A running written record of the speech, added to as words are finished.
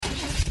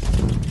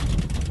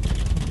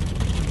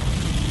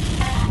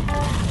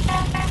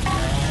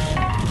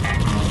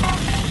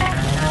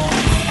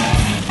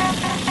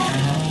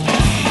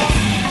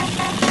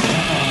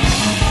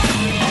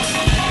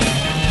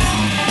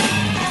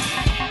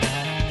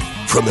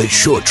From the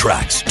short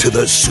tracks to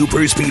the super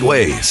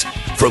speedways,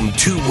 from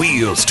 2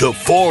 wheels to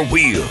 4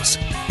 wheels,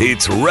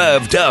 it's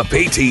Revved Up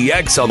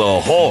ATX on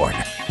the Horn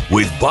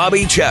with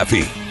Bobby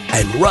Chaffee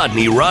and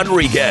Rodney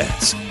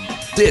Rodriguez.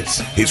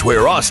 This is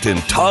where Austin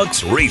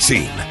talks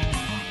racing.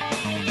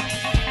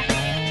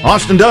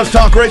 Austin does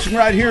talk racing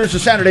right here as the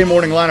Saturday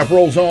morning lineup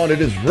rolls on.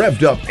 It is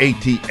Revved Up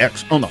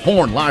ATX on the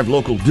Horn, live,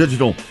 local,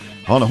 digital,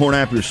 on the Horn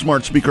app, your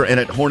smart speaker, and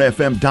at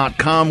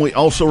hornfm.com. We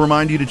also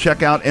remind you to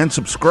check out and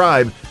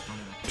subscribe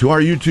to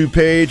our YouTube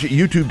page,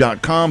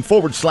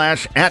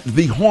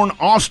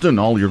 youtube.com/@thehornaustin.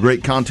 All your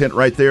great content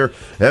right there,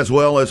 as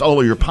well as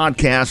all of your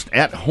podcasts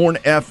at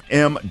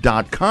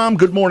hornfm.com.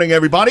 Good morning,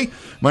 everybody.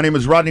 My name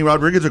is Rodney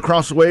Rodriguez.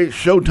 Across the way,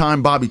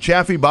 Showtime Bobby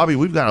Chaffee. Bobby,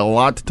 we've got a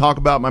lot to talk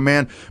about, my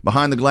man.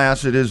 Behind the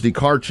glass, it is the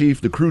car chief,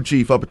 the crew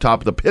chief up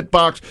atop of the pit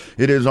box.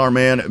 It is our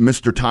man,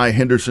 Mr. Ty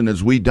Henderson,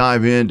 as we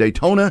dive in.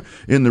 Daytona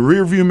in the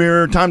rearview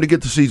mirror. Time to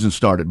get the season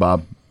started,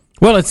 Bob.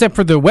 Well, except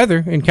for the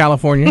weather in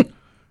California.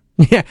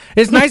 Yeah,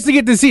 it's nice to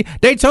get to see.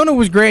 Daytona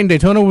was great, and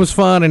Daytona was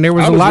fun, and there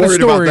was a lot of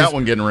stories. I was worried about that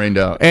one getting rained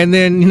out. And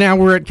then now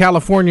we're at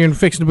California and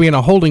fixing to be in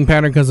a holding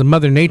pattern because of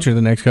Mother Nature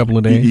the next couple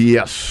of days.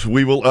 Yes,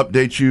 we will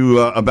update you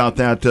about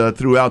that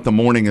throughout the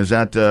morning as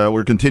that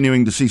we're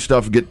continuing to see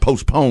stuff get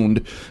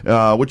postponed,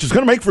 which is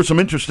going to make for some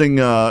interesting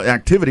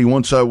activity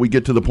once we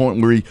get to the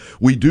point where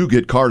we do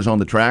get cars on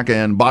the track.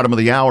 And bottom of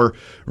the hour,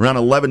 around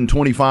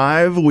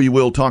 11:25, we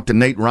will talk to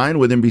Nate Ryan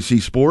with NBC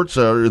Sports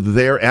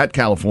there at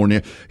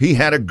California. He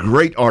had a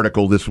great article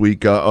this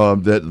week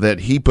that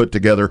he put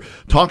together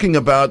talking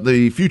about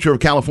the future of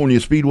California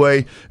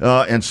Speedway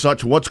and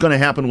such. What's going to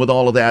happen with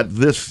all of that?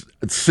 This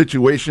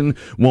situation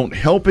won't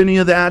help any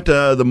of that.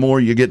 The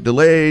more you get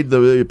delayed,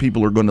 the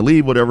people are going to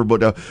leave, whatever,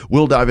 but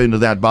we'll dive into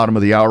that bottom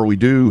of the hour. We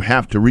do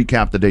have to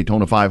recap the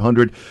Daytona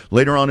 500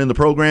 later on in the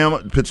program.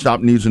 Pit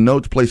stop news and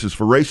notes, places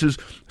for races,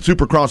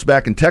 Supercross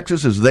back in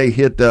Texas as they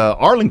hit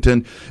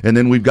Arlington, and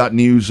then we've got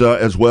news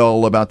as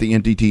well about the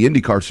NTT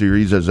IndyCar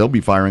Series as they'll be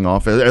firing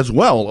off as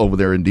well over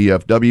there in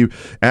DFW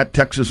at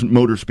Texas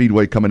Motor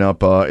Speedway coming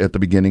up at the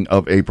beginning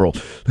of April.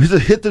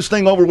 Let's hit this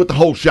thing over with the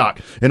whole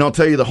shot, and I'll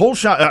tell you the whole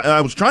shot.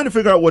 I was trying to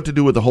figure out what to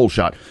do with the whole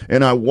shot,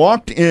 and I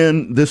walked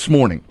in this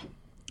morning,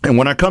 and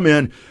when I come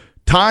in,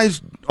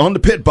 Ty's on the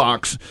pit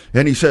box,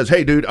 and he says,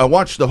 "Hey, dude, I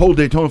watched the whole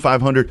Daytona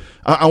 500.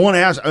 I want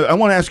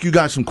to ask you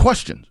guys some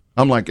questions."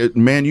 I'm like,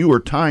 man, you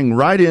are tying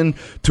right in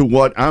to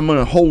what I'm going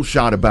to whole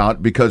shot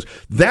about, because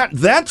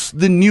that's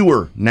the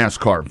newer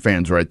NASCAR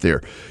fans right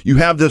there. You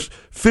have this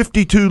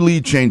 52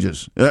 lead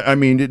changes. I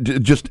mean,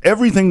 just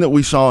everything that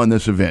we saw in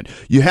this event.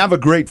 You have a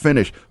great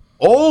finish.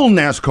 Old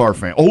NASCAR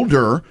fan,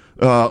 older,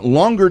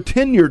 longer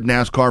tenured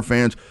NASCAR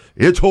fans,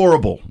 it's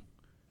horrible.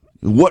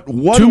 What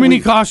too many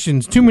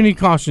cautions,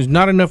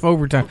 not enough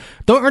overtime.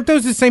 Aren't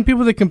those the same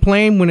people that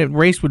complain when a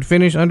race would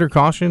finish under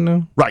caution,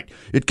 though? Right.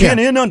 It can't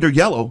end under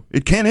yellow.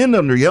 Remember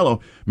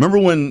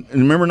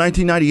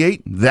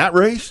 1998, that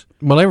race?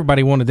 Well,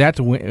 everybody wanted that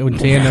to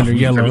end under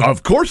yellow.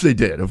 Of course they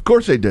did.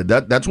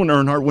 That's when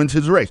Earnhardt wins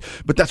his race.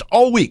 But that's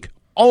all week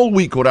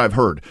what I've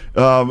heard,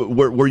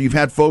 where you've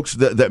had folks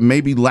that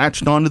maybe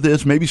latched onto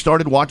this, maybe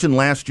started watching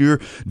last year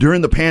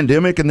during the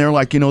pandemic, and they're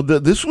like,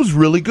 this was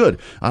really good.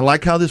 I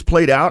like how this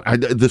played out.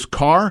 This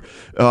car,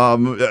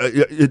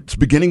 it's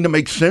beginning to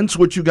make sense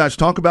what you guys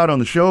talk about on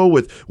the show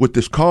with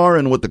this car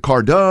and what the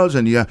car does,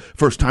 and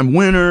first-time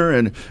winner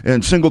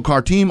and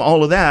single-car team,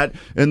 all of that.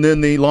 And then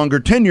the longer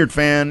tenured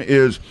fan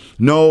is,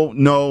 no,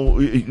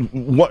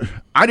 what?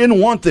 I didn't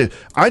want the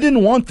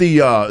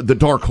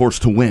dark horse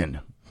to win.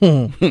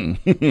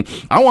 I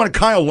want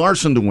Kyle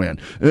Larson to win,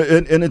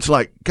 and it's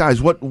like, guys,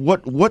 what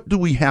do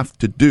we have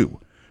to do?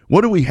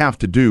 What do we have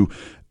to do?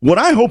 What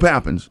I hope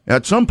happens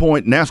at some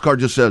point, NASCAR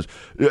just says,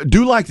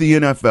 do like the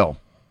NFL.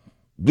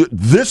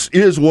 This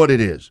is what it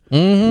is.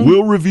 Mm-hmm.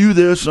 We'll review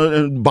this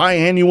on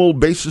biannual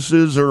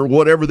basis or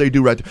whatever they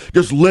do. Right,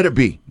 just let it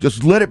be.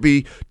 Just let it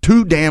be.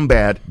 Too damn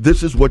bad.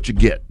 This is what you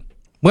get.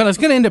 Well, it's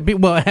going to end up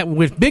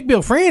with Big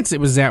Bill France,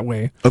 it was that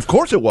way. Of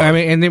course it was. I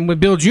mean, and then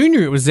with Bill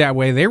Jr., it was that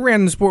way. They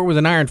ran the sport with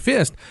an iron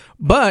fist,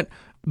 but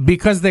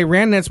because they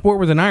ran that sport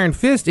with an iron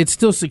fist, it's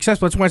still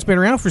successful. That's why it's been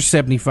around for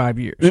 75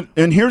 years.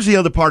 And here's the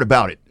other part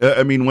about it.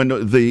 I mean, when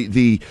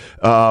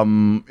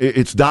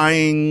it's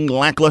dying,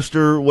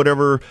 lackluster,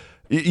 whatever.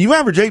 You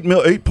average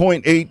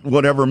 8.8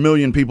 whatever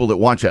million people that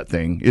watch that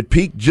thing. It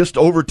peaked just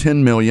over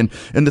 10 million.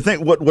 And the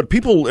thing, what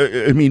people,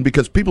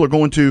 because people are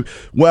going to,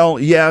 well,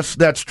 yes,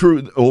 that's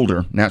true.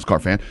 Older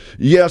NASCAR fan,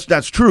 yes,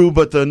 that's true.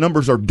 But the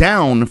numbers are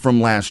down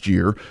from last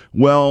year.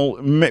 Well,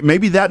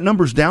 maybe that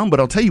number's down, but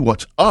I'll tell you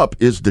what's up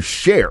is the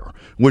share,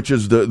 which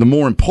is the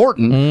more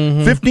important.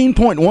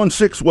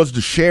 15.16 was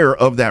the share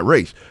of that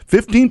race.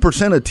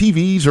 15% of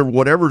TVs or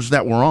whatever's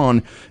that were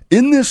on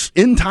in this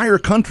entire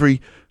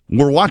country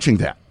were watching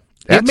that.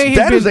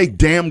 That is a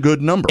damn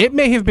good number. It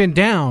may have been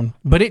down,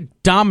 but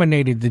it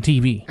dominated the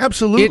TV.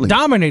 Absolutely. It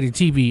dominated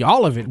TV,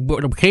 all of it.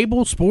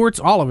 Cable, sports,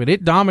 all of it.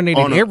 It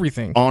dominated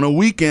everything. On a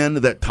weekend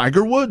that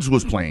Tiger Woods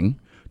was playing,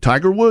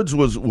 Tiger Woods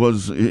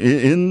was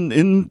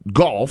in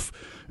golf.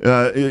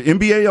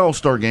 NBA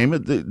All-Star game.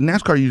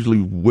 NASCAR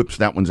usually whips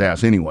that one's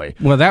ass anyway.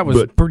 Well, that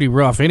was pretty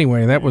rough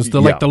anyway. That was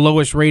the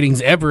lowest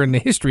ratings ever in the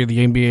history of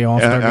the NBA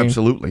All-Star game.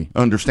 Absolutely.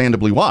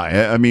 Understandably why.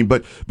 I mean,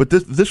 but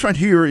this right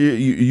here,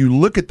 you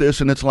look at this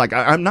and it's like,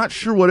 I'm not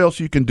sure what else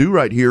you can do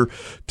right here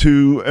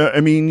to,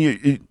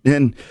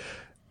 and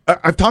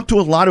I've talked to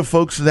a lot of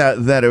folks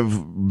that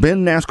have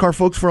been NASCAR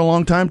folks for a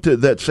long time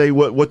that say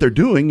what they're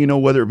doing,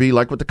 whether it be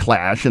like with the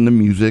Clash and the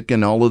music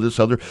and all of this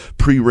other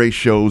pre-race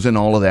shows and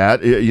all of that,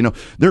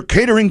 they're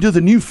catering to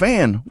the new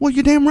fan. Well,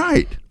 you're damn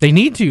right. They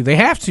need to. They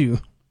have to.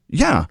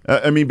 Yeah.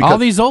 Because all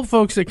these old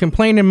folks that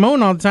complain and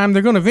moan all the time,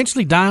 they're going to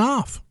eventually die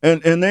off.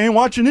 And they ain't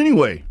watching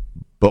anyway,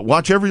 but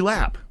watch every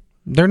lap.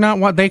 They're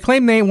not. They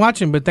claim they ain't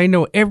watching, but they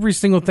know every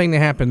single thing that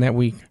happened that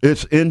week.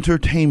 It's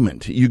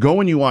entertainment. You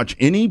go and you watch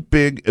any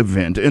big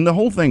event, and the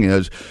whole thing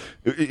is,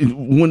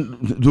 when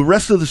the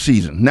rest of the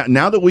season.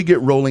 Now that we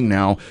get rolling,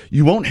 now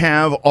you won't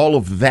have all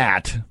of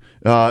that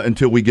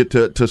until we get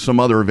to some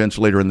other events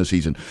later in the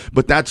season.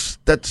 But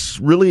that's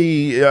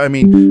really. I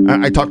mean,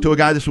 I talked to a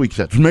guy this week that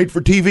said it's made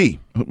for TV.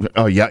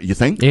 Oh, yeah, you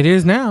think? It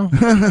is now.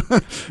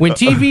 When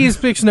TV is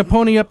fixing to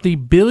pony up the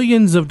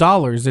billions of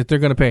dollars that they're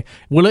going to pay,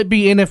 will it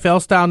be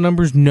NFL-style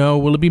numbers? No.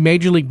 Will it be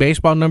Major League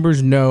Baseball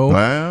numbers? No.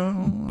 Well,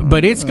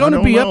 but it's going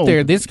to be up there.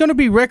 It's going to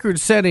be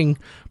record-setting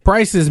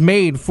prices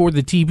made for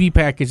the TV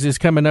package that's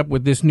coming up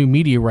with this new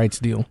media rights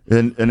deal.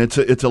 And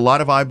it's a lot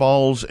of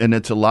eyeballs, and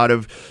a lot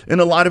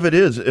of it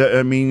is.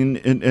 I mean,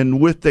 and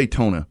with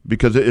Daytona,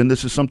 and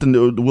this is something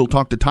that we'll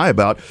talk to Ty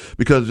about,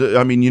 because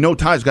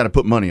Ty's got to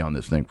put money on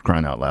this thing, for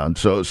crying out loud.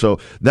 So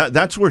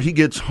that's where he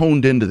gets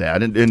honed into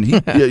that, and he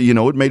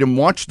it made him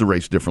watch the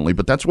race differently.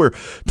 But that's where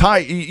Ty,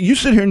 you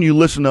sit here and you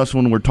listen to us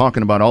when we're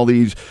talking about all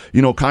these,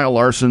 Kyle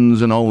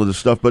Larsons and all of this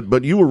stuff.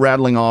 But you were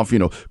rattling off,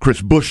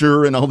 Chris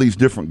Buescher and all these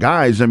different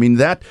guys. I mean,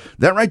 that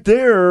right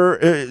there,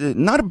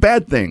 not a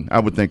bad thing,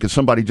 I would think, is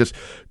somebody just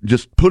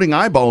putting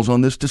eyeballs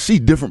on this to see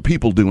different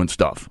people doing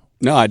stuff.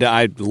 No,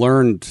 I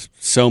learned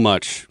so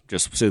much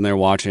just sitting there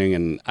watching,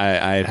 and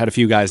I had a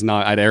few guys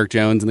I had Eric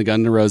Jones in the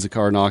Gun to Rosa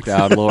car knocked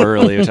out a little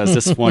early, which I was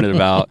disappointed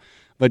about.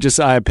 But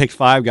I picked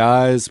 5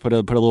 guys, put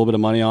a little bit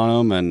of money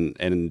on them,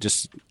 and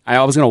just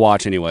I was going to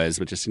watch anyways,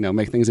 but just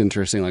make things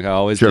interesting like I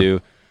always do.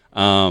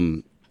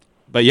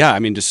 But yeah, I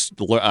mean,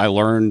 I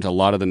learned a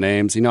lot of the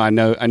names. I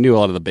knew a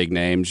lot of the big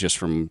names just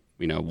from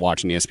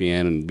watching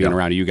ESPN and being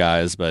around you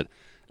guys, but.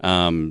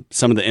 Some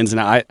of the ins and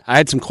outs. I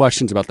had some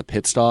questions about the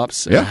pit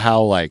stops and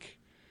how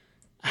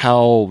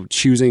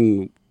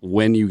choosing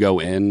when you go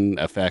in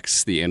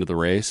affects the end of the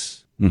race.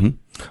 Mm-hmm.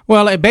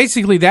 Well,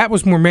 basically that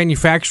was more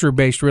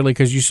manufacturer-based, really,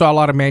 because you saw a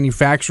lot of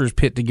manufacturers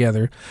pit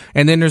together.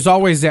 And then there's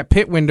always that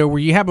pit window where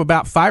you have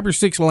about 5 or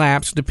 6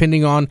 laps,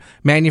 depending on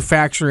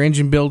manufacturer,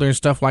 engine builder, and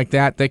stuff like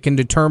that can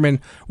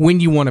determine when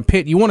you want to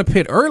pit. You want to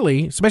pit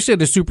early, especially at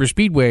the super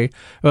speedway,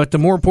 but the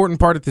more important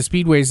part at the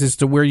speedways is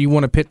to where you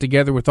want to pit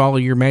together with all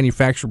of your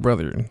manufacturer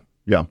brethren.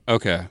 Yeah.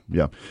 Okay.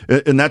 Yeah.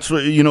 And that's,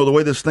 the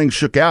way this thing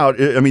shook out.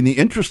 I mean, the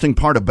interesting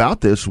part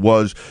about this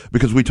was,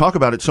 because we talk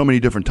about it so many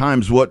different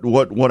times,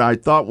 what I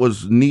thought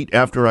was neat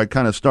after I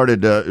kind of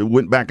started,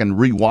 went back and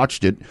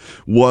rewatched it,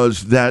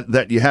 was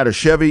that you had a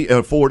Chevy,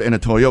 a Ford, and a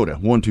Toyota,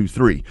 1, 2,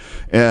 3.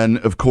 And,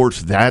 of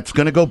course, that's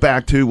going to go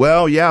back to,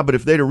 but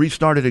if they'd have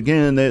restarted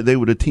again, they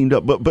would have teamed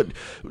up. But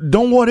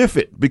don't what if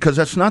it, because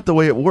that's not the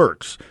way it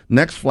works.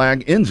 Next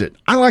flag ends it.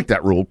 I like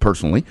that rule,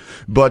 personally.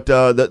 But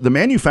the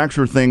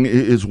manufacturer thing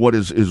is what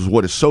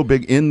is so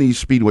big in these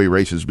speedway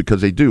races, because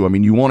they do. I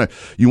mean, you want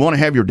to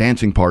have your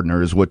dancing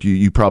partner, is what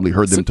you probably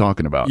heard them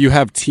talking about. You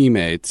have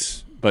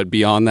teammates, but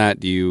beyond that,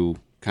 do you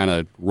kind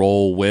of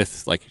roll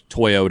with like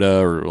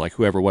Toyota or like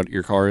whoever what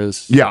your car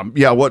is?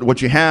 Yeah.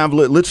 What you have?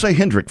 Let's say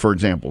Hendrick, for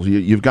example.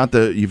 You've got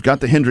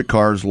the Hendrick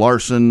cars.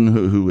 Larson,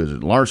 who is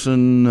it?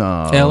 Larson,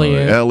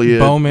 Elliott,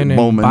 Bowman,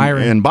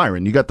 and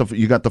Byron. You got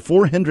the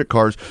 4 Hendrick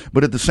cars,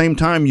 but at the same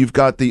time you've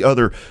got the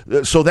other.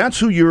 So that's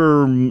who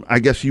you're, I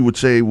guess you would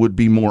say, would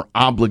be more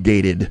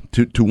obligated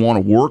to want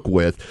to work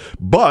with.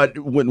 But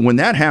when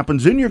that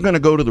happens, then you're going to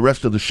go to the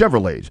rest of the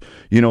Chevrolets.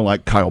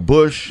 Like Kyle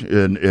Busch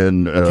and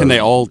can they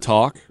all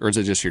talk, or is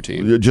it just your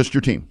team? Just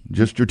your team.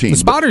 The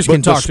spotters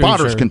can talk to each other. The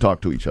spotters can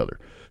talk to each other.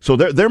 So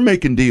they're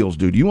making deals,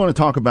 dude. You want to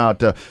talk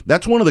about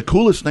that's one of the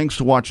coolest things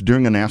to watch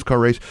during a NASCAR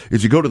race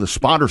is you go to the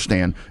spotter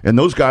stand, and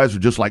those guys are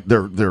just like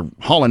they're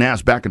hauling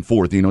ass back and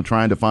forth,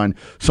 trying to find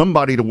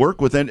somebody to work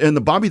with. And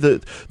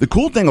the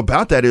cool thing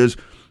about that is,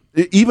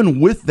 even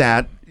with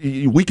that,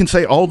 we can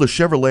say all the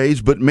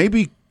Chevrolets, but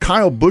maybe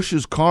Kyle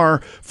Busch's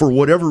car, for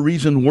whatever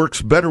reason,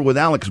 works better with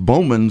Alex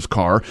Bowman's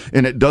car,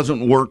 and it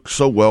doesn't work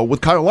so well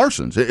with Kyle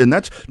Larson's. And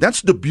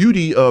that's the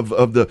beauty of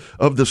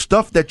the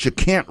stuff that you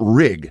can't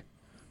rig.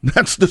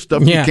 That's the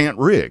stuff you can't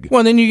rig.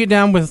 Well, then you get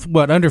down with,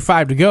 under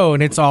 5 to go,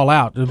 and it's all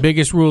out. The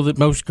biggest rule that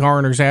most car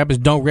owners have is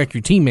don't wreck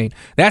your teammate.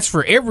 That's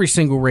for every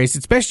single race,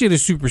 especially at a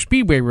super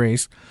speedway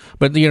race.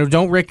 But,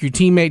 don't wreck your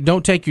teammate.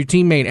 Don't take your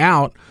teammate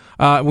out.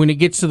 When it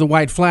gets to the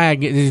white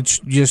flag, it's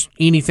just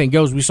anything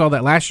goes. We saw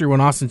that last year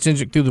when Austin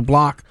Cindric threw the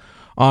block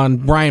on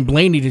Brian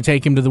Blaney to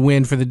take him to the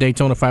win for the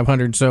Daytona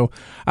 500. So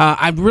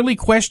I've really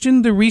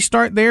questioned the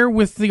restart there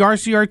with the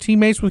RCR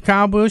teammates with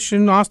Kyle Busch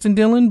and Austin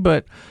Dillon,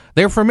 but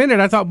there for a minute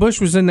I thought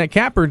Busch was in that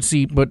catbird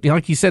seat, but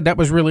like you said, that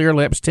was really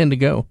early. That was 10 to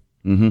go.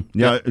 Mm-hmm.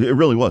 Yeah, it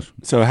really was.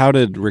 So how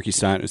did Ricky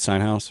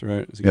Steinhaus,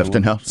 right? Yeah,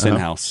 Stenhouse.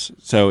 Stenhouse.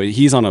 So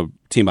he's on a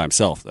team by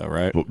himself, though,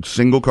 right?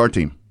 Single car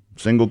team.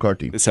 So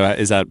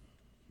is that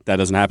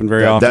doesn't happen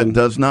very often? That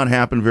does not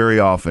happen very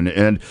often.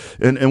 And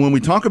when we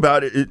talk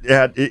about it,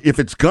 if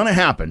it's going to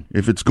happen,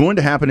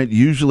 it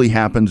usually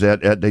happens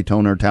at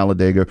Daytona or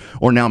Talladega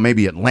or now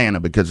maybe Atlanta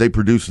because they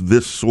produce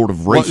this sort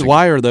of racing.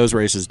 Why are those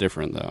races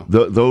different, though?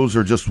 Those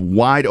are just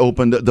wide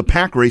open. The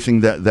pack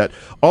racing that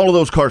all of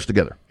those cars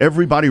together,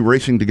 everybody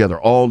racing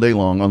together all day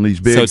long on these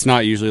big. So it's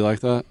not usually like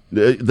that?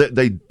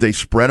 They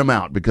spread them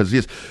out because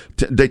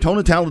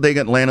Daytona,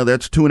 Talladega, Atlanta,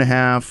 that's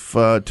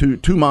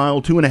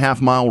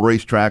 2.5 mile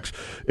racetracks.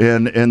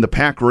 And the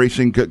pack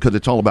racing, because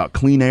it's all about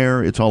clean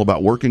air, it's all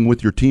about working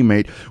with your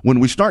teammate.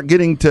 When we start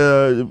getting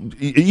to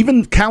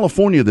even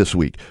California this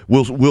week,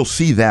 we'll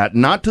see that,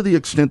 not to the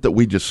extent that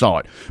we just saw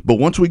it, but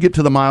once we get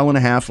to the 1.5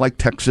 miles like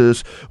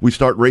Texas, we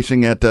start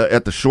racing at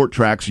the short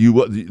tracks.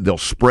 They'll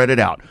spread it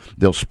out.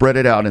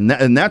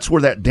 And that's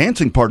where that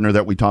dancing partner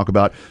that we talk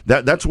about.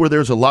 That's where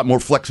there's a lot more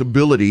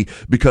flexibility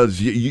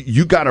because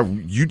you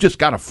just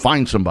gotta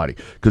find somebody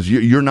because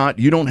you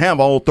don't have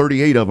all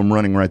 38 of them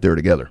running right there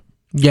together.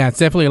 Yeah, it's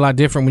definitely a lot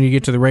different when you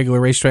get to the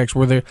regular racetracks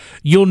where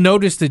you'll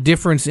notice the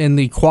difference in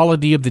the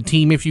quality of the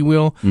team, if you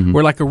will,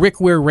 where like a Rick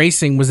Ware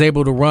Racing was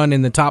able to run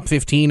in the top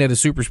 15 at a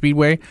super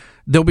speedway.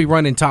 They'll be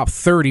running top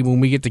 30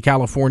 when we get to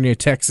California,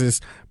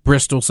 Texas,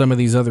 Bristol, some of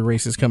these other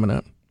races coming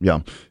up.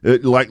 Yeah,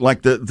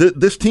 like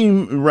this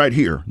team right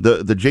here,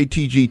 the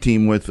JTG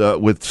team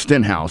with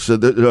Stenhouse.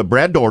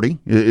 Brad Daugherty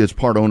is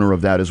part owner of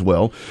that as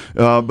well.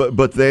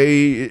 But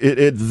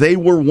they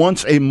were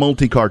once a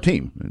multi-car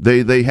team.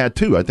 They had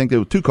two. I think they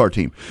were a 2-car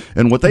team.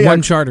 And what they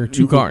one charter,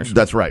 2 cars.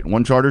 That's right,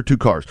 1 charter, 2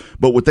 cars.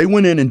 But what they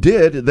went in and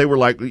did, they were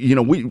like,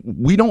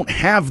 we don't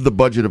have the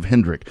budget of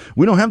Hendrick.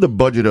 We don't have the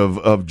budget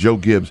of Joe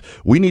Gibbs.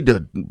 We need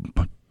to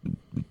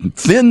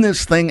thin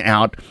this thing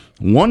out.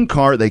 1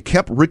 car, they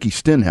kept Ricky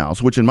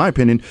Stenhouse, which in my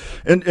opinion,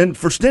 and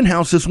for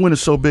Stenhouse, this win is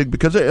so big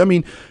because, I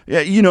mean,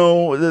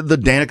 the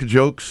Danica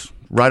jokes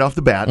right off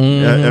the bat.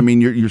 I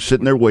mean, you're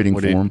sitting there waiting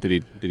for him.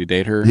 Did he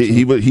date her?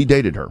 He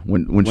dated her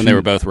when they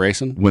were both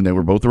racing? When they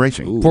were both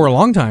racing. Ooh. For a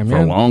long time, For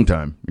a long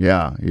time,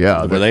 yeah.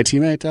 Were they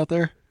teammates out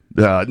there?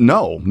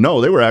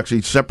 No, they were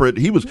actually separate.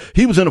 He was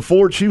in a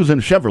Ford, she was in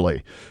a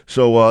Chevrolet,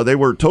 so they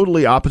were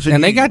totally opposite.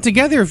 And they got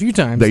together a few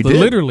times. They did.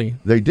 Literally.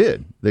 They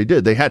did.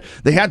 They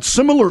had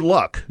similar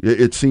luck.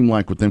 It seemed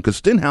like with them because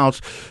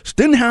Stenhouse,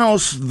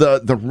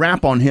 the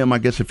rap on him, I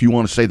guess if you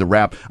want to say the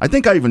rap. I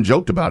think I even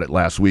joked about it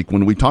last week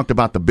when we talked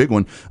about the big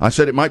one. I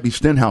said it might be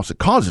Stenhouse that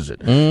causes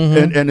it,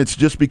 and it's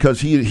just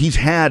because he's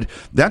had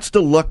that's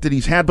the luck that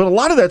he's had, but a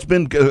lot of that's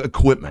been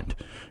equipment.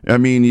 I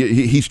mean,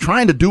 he's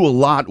trying to do a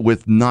lot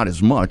with not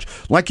as much,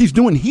 like he's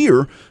doing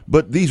here,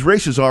 but these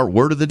races are,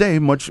 word of the day,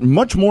 much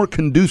more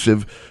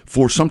conducive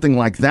for something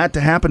like that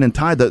to happen. And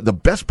Ty, the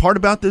best part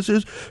about this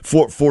is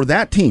for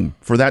that team,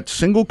 for that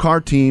single car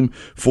team,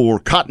 for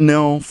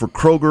Cottonelle, for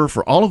Kroger,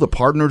 for all of the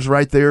partners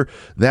right there,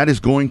 that is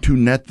going to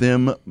net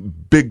them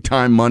big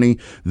time money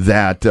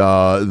that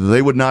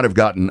they would not have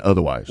gotten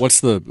otherwise. What's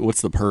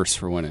the purse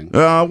for winning?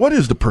 What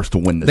is the purse to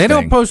win this They thing?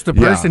 don't post the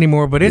purse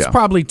anymore, but it's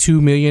probably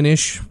 $2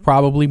 million-ish,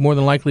 probably more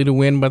than likely to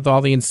win with all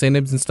the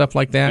incentives and stuff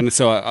like that. And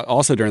so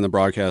also during the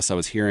broadcast, I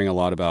was hearing a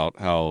lot about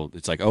how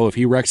it's like, if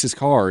he wrecks his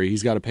car,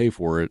 he's got to pay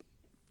for it.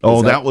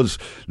 That was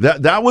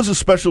a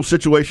special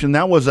situation.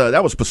 That was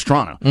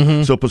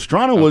Pastrana. So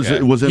Pastrana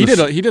was in.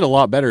 He did a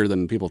lot better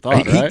than people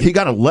thought. Right? He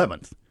got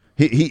 11th.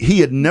 He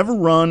had never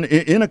run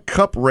in a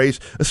cup race,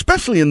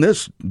 especially in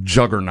this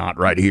juggernaut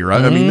right here.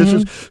 I mean, this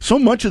is so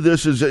much of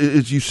this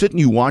is you sit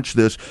and you watch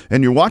this,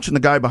 and you're watching the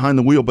guy behind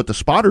the wheel, but the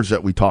spotters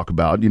that we talk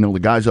about, the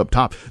guys up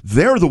top,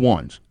 they're the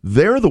ones.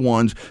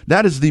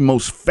 That is the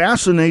most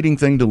fascinating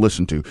thing to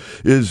listen to.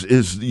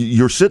 Is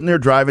you're sitting there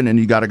driving, and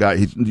you got a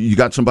guy, you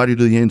got somebody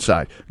to the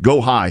inside,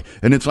 go high,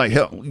 and it's like,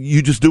 hell,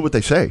 you just do what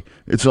they say.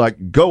 It's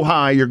like, go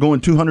high, you're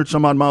going 200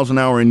 some odd miles an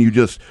hour, and you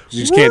just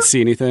can't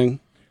see anything.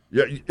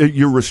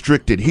 You're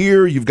restricted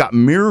here. You've got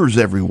mirrors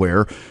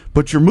everywhere,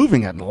 but you're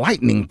moving at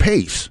lightning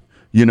pace.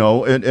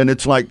 And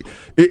it's like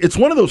it's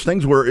one of those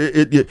things where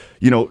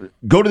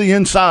go to the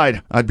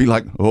inside. I'd be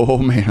like, oh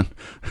man,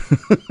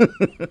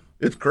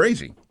 it's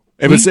crazy.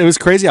 It was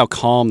crazy how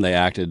calm they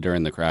acted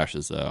during the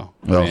crashes, though.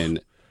 I mean,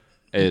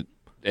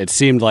 it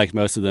seemed like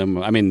most of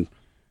them. I mean,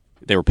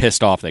 they were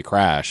pissed off they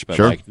crashed,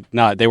 but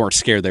they weren't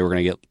scared they were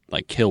going to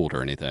get killed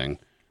or anything.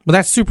 Well,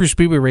 that's super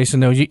speedway racing,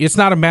 though. It's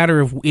not a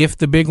matter of if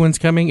the big one's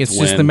coming; it's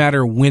just a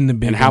matter of when the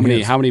big. And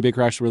one how many big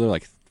crashes were there?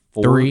 Like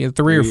Three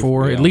or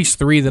four, yeah. At least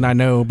three that I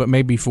know, but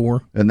maybe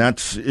four. And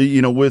that's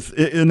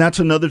that's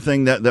another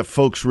thing that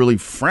folks really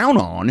frown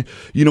on.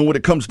 When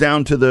it comes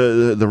down to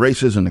the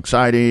race isn't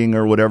exciting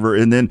or whatever,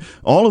 and then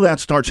all of that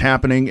starts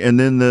happening, and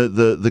then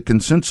the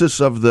consensus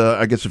of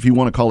I guess if you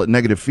want to call it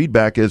negative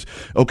feedback is,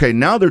 okay,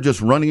 now they're just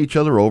running each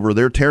other over,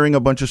 they're tearing a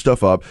bunch of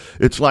stuff up.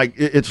 It's like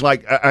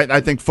I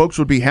think folks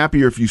would be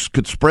happier if you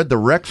could spread the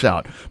wrecks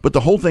out. But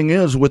the whole thing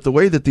is, with the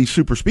way that these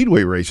super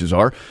speedway races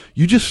are,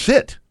 you just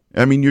sit.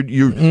 I mean,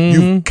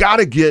 you've got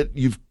to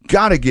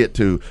get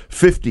to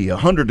 50,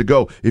 100 to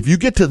go. If you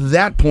get to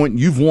that point,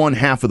 you've won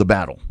half of the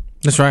battle.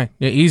 That's right.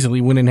 Yeah,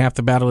 easily winning half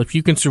the battle. If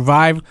you can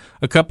survive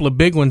a couple of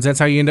big ones, that's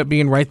how you end up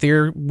being right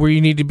there where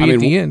you need to be at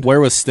the end. Where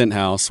was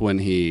Stenhouse when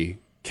he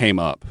came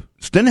up?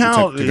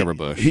 Stenhouse, took over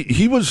Busch.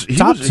 He was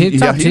top 10.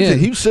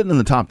 He was sitting in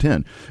the top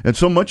 10, and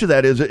so much of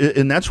that is,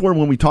 and that's where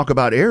when we talk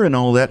about air and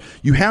all that,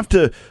 you have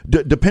to,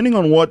 depending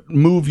on what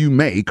move you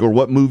make or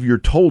what move you're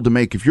told to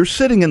make. If you're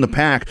sitting in the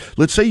pack,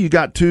 let's say you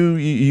got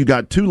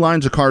two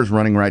lines of cars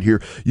running right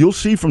here, you'll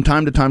see from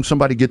time to time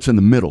somebody gets in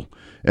the middle.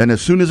 And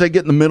as soon as they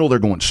get in the middle, they're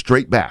going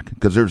straight back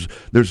because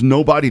there's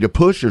nobody to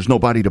push, there's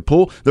nobody to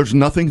pull, there's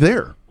nothing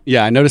there.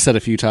 Yeah, I noticed that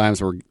a few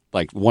times where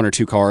like one or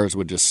two cars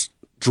would just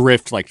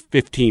drift like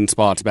 15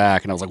 spots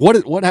back, and I was like,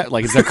 "What?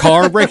 Like, is their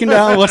car breaking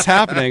down? What's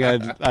happening?" I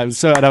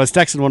was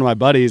texting one of my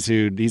buddies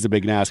he's a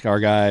big NASCAR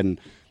guy, and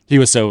he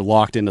was so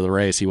locked into the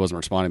race he wasn't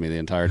responding to me the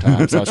entire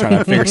time. So I was trying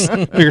to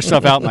figure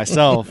stuff out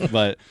myself,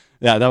 but.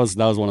 Yeah, that was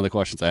one of the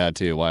questions I had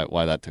too.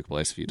 Why that took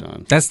place a few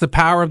times. That's the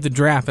power of the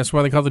draft. That's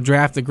why they call the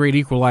draft the great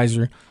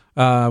equalizer.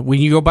 When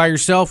you go by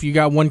yourself, you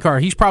got one car.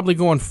 He's probably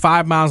going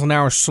 5 miles an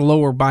hour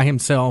slower by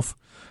himself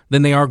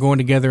than they are going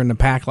together in the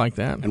pack like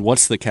that. And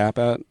what's the cap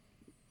at?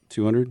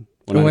 200?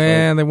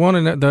 Well, they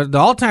wanted the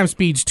all-time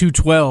speed's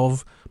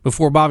 212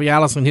 before Bobby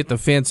Allison hit the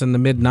fence in the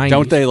mid-90s.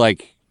 Don't they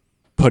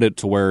put it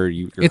to where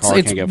your car can't go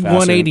faster? It's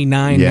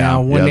 189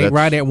 now,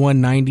 right at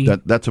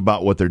 190. That's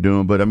about what they're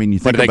doing. But I mean, you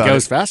think about it. But it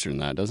goes faster than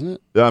that, doesn't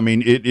it? I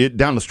mean, it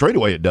down the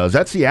straightaway it does.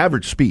 That's the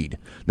average speed.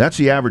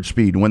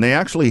 When they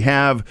actually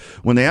have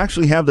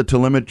the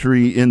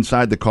telemetry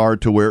inside the car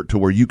to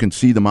where you can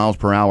see the miles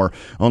per hour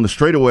on the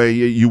straightaway,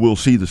 you will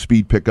see the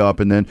speed pick up.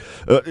 And then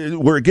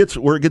where it gets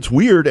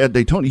weird at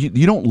Daytona,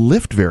 you don't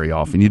lift very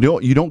often. You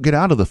don't get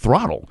out of the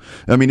throttle.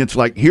 I mean, it's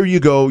like, here you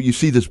go. You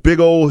see this big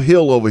old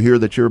hill over here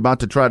that you're about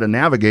to try to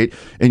navigate,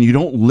 and you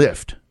don't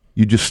lift.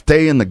 You just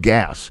stay in the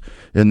gas.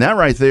 And that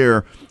right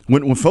there,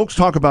 when folks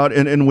talk about,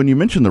 and when you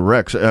mention the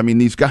wrecks, I mean,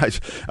 these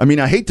guys, I mean,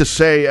 I hate to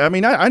say, I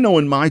mean, I know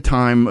in my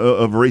time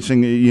of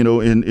racing,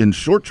 in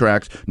short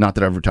tracks, not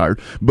that I've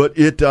retired, but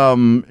it,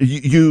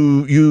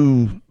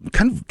 you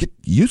kind of get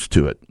used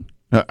to it.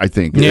 I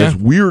think, as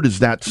weird as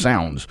that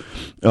sounds.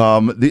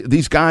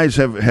 These guys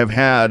have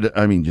had,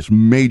 I mean, just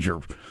major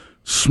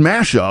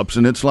smash ups,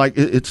 and it's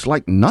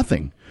like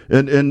nothing.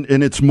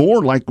 And it's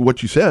more like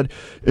what you said.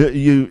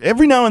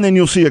 Every now and then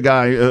you'll see a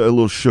guy a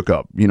little shook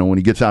up, when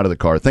he gets out of the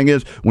car. Thing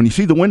is, when you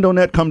see the window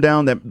net come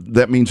down,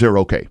 that means they're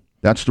okay.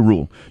 That's the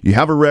rule. You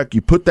have a wreck,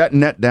 you put that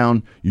net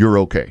down, you're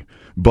okay.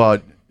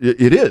 But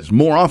it is,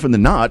 more often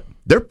than not,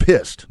 they're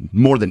pissed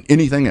more than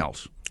anything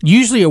else.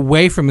 Usually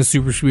away from a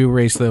super speedway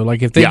race, though.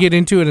 Like if they get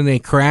into it and they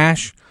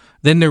crash,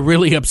 then they're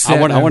really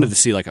upset. I wanted to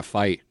see like a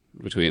fight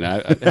between.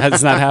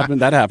 Has not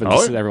happened? That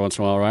happens every once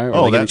in a while, right?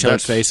 Or they get each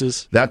other's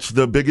faces. That's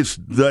the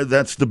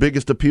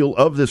biggest appeal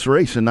of this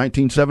race in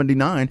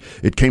 1979.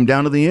 It came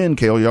down to the end.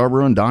 Cale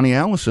Yarborough and Donnie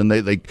Allison.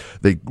 They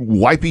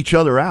wipe each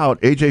other out.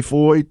 AJ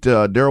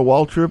Foyt, Darrell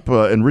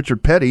Waltrip, and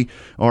Richard Petty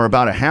are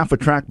about a half a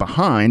track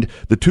behind.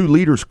 The two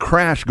leaders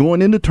crash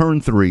going into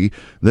turn 3.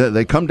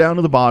 They come down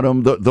to the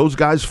bottom. Those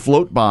guys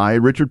float by.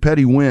 Richard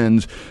Petty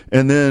wins,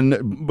 and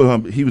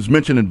then he was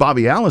mentioning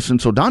Bobby Allison.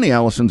 So Donnie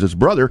Allison's his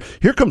brother.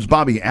 Here comes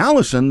Bobby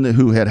Allison,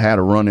 who had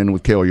a run-in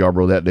with Cale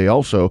Yarborough that day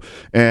also,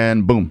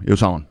 and boom, it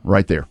was on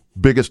right there.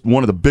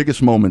 One of the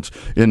biggest moments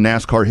in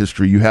NASCAR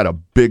history. You had a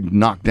big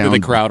knockdown.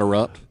 Did the crowd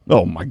erupt?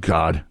 Oh my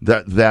God!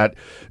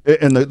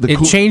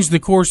 It changed the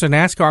course of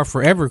NASCAR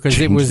forever because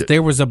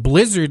there was a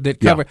blizzard that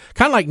covered,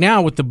 kind of like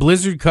now with the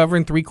blizzard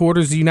covering 3/4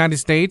 of the United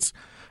States.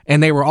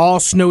 And they were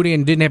all snowed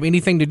in, didn't have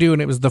anything to do,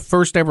 and it was the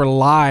first ever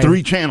live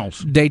 3 channels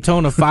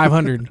Daytona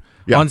 500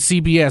 on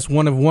CBS.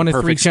 One of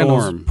 3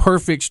 channels. Storm.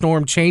 Perfect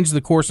Storm changed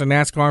the course of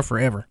NASCAR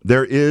forever.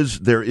 There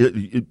is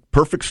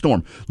Perfect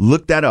Storm.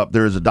 Look that up.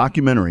 There is a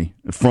documentary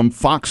from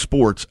Fox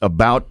Sports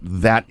about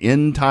that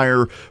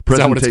entire presentation. Is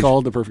that what it's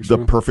called? The Perfect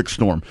Storm. The Perfect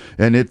Storm,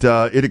 and it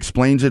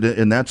explains it.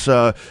 And that's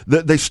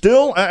they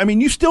still. I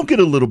mean, you still get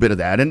a little bit of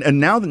that. And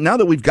now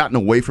that we've gotten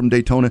away from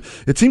Daytona,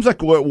 it seems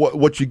like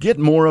what you get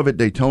more of at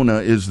Daytona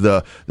is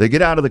they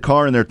get out of the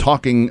car and they're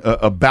talking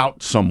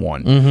about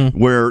someone. Mm-hmm.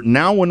 Where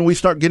now when we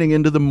start getting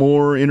into the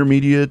more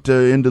intermediate,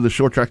 into the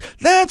short track,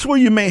 that's where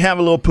you may have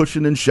a little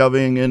pushing and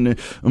shoving, and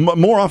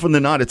more often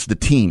than not, it's the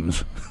teams.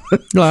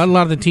 A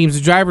lot of the teams,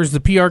 the drivers, the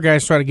PR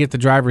guys try to get the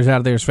drivers out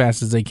of there as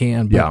fast as they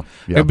can. But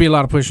there'd be a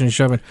lot of pushing and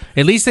shoving.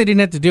 At least they didn't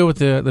have to deal with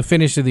the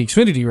finish of the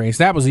Xfinity race.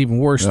 That was even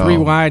worse. 3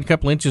 wide,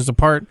 couple inches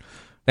apart.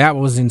 That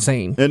was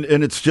insane. And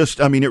it's just,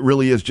 I mean, it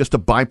really is just a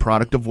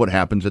byproduct of what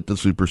happens at the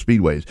super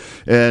speedways.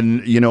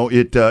 And, you know,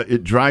 it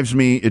drives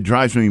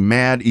me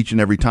mad each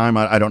and every time.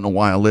 I don't know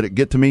why I let it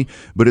get to me,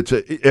 but it's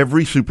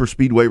every super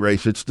speedway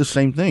race, it's the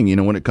same thing, you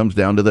know, when it comes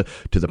down to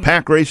the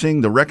pack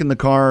racing, the wrecking the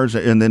cars,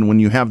 and then when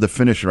you have the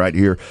finish right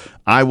here.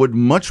 I would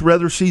much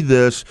rather see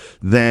this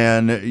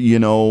than, you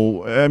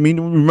know, I mean,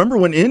 remember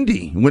when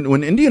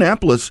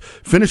Indianapolis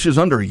finishes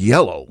under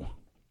yellow.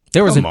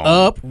 There was an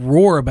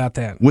uproar about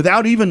that.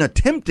 Without even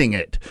attempting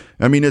it.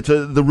 I mean, it's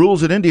the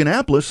rules at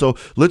Indianapolis, so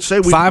let's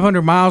say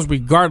 500 miles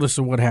regardless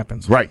of what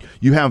happens. Right.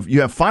 You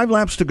have 5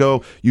 laps to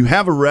go. You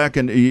have a wreck,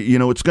 and, you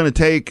know, it's going to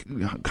take,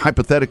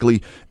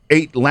 hypothetically,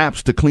 8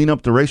 laps to clean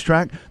up the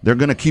racetrack. They're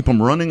going to keep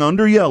them running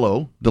under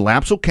yellow. The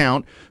laps will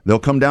count. They'll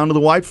come down to the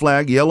white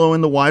flag. Yellow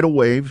and the white will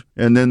wave,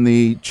 and then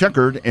the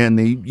checkered and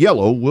the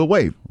yellow will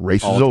wave.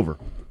 Race is over.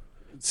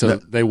 So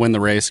they win the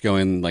race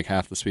going like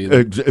half the speed?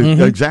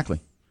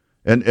 Exactly.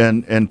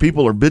 And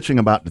people are bitching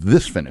about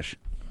this finish.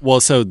 Well,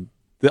 so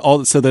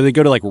they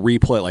go to like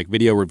replay, like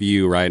video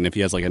review, right? And if he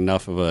has like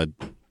enough of a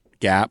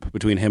gap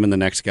between him and the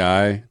next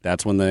guy,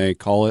 that's when they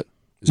call it.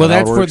 Well,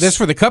 that's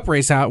for the Cup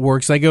race how it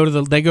works. They go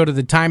to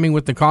the timing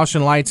with the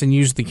caution lights and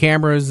use the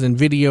cameras and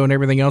video and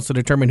everything else to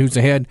determine who's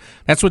ahead.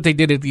 That's what they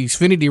did at the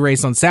Xfinity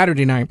race on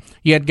Saturday night.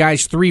 You had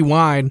guys 3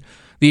 wide.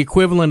 The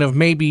equivalent of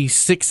maybe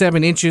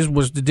 6-7 inches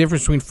was the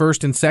difference between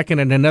first and second,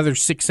 and another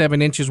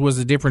 6-7 inches was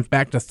the difference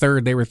back to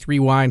third. They were 3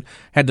 wide.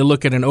 Had to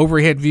look at an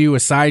overhead view, a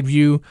side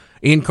view,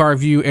 in-car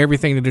view,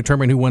 everything to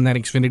determine who won that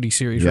Xfinity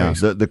Series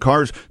race. The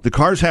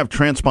cars have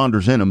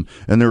transponders in them,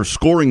 and there are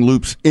scoring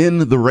loops in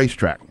the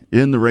racetrack.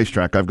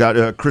 I've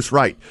got Chris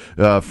Wright,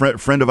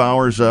 friend of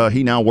ours.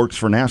 He now works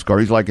for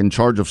NASCAR. He's like in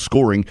charge of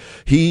scoring.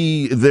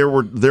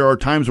 There are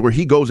times where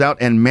he goes out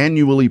and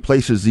manually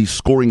places these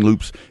scoring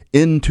loops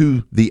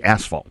into the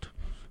asphalt.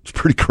 It's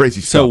pretty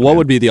crazy stuff. So what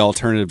would be the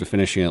alternative to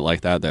finishing it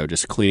like that, though?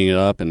 Just cleaning it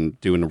up and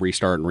doing a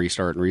restart and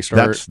restart and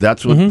restart?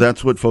 That's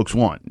what folks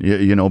want.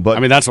 You know, but I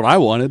mean, that's what I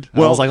wanted.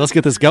 Well, I was like, let's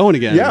get this going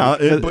again.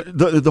 Yeah, but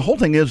the whole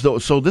thing is, though,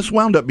 so this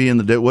wound up being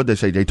what'd they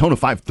say, Daytona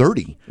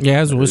 530.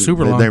 Yeah, it was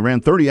super long. They ran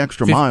 30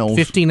 extra miles.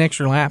 15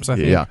 extra laps, I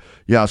think.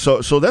 Yeah.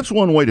 So that's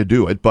one way to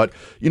do it. But,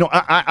 you know,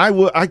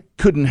 I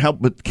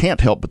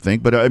can't help but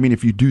think, but I mean,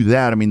 if you do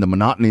that, I mean, the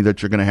monotony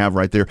that you're going to have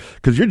right there,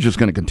 because you're just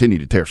going to continue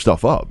to tear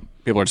stuff up.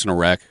 People are just going to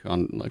wreck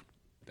on like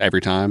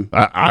every time.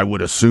 I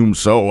would assume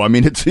so. I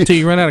mean, it's until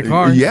you run out of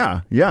cars.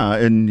 Yeah,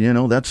 and you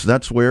know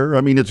that's where.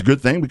 I mean, it's a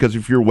good thing because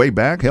if you're way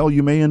back, hell,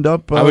 you may end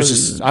up. I was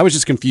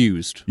just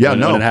confused.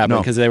 When it happened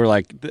because they were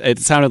like, it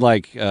sounded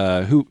like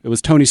it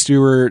was Tony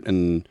Stewart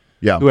and.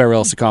 Yeah. Whoever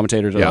else, the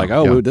commentators are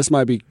like, this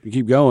might be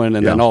keep going,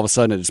 and then all of a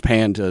sudden it just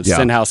panned to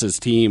Stenhouse's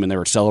team, and they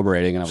were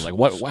celebrating, and I was like,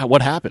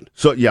 what happened?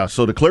 So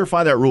to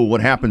clarify that rule,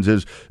 what happens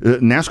is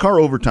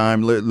NASCAR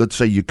overtime. Let's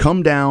say you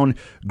come down,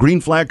 green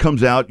flag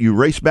comes out, you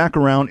race back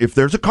around. If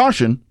there's a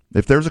caution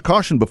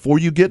before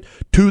you get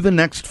to the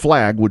next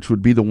flag, which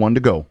would be the one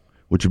to go.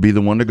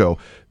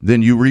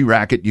 Then you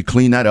re-rack it, you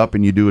clean that up,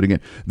 and you do it again.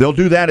 They'll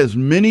do that as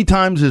many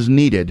times as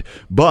needed,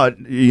 but,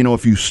 you know,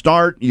 if you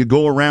start, you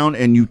go around,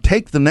 and you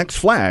take the next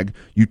flag,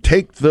 you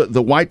take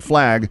the white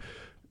flag,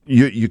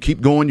 you keep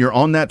going, you're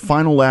on that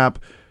final lap,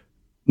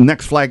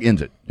 next flag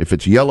ends it. If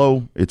it's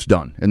yellow, it's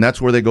done. And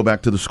that's where they go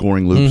back to the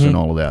scoring loops and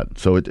all of that.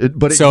 So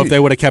if they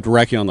would have kept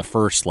wrecking on the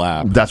first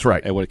lap. That's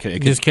right.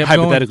 It just kept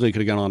hypothetically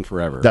could have gone on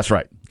forever. That's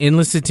right.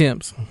 Endless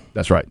attempts.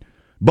 That's right.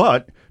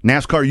 But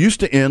NASCAR used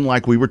to end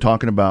like we were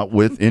talking about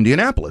with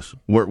Indianapolis,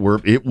 where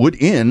it would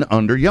end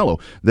under yellow.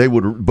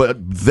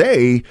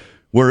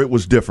 Where it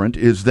was different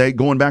is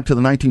going back to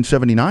the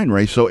 1979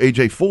 race. So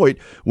A.J. Foyt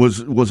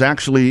was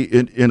actually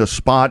in a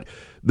spot.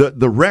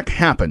 The wreck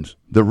happens.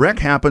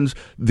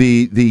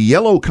 The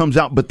yellow comes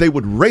out, but they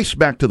would race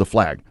back to the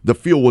flag. The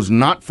field was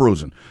not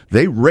frozen.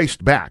 They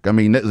raced back. I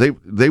mean,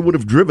 they would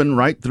have driven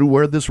right through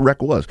where this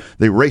wreck was.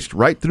 They raced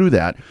right through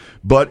that.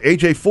 But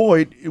A.J.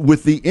 Foyt,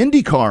 with the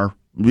IndyCar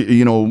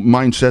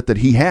mindset that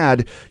he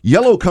had,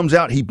 yellow comes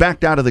out, he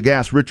backed out of the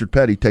gas, Richard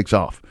Petty takes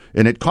off,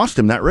 and it cost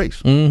him that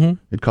race.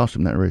 It cost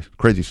him that race.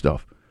 Crazy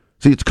stuff.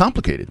 See, it's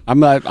complicated.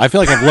 I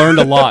feel like I've learned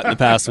a lot in the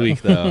past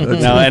week, though.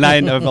 And I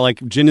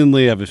like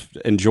genuinely have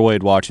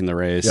enjoyed watching the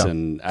race,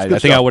 and I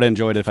think I would have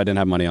enjoyed it if I didn't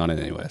have money on it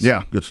anyways.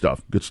 Yeah, good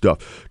stuff.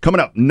 Coming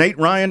up, Nate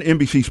Ryan,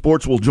 NBC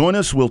Sports, will join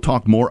us. We'll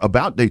talk more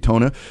about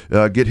Daytona,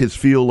 get his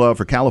feel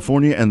for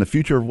California and the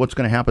future of what's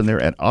going to happen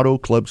there at Auto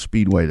Club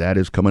Speedway. That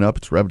is coming up.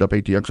 It's Revved Up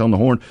ATX on the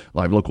Horn,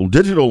 live local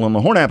digital on the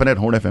Horn app and at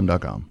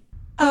hornfm.com.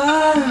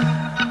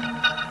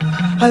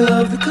 I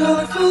love the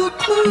colorful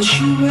clothes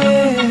she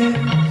wears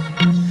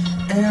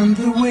and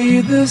the way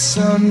the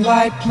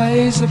sunlight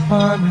plays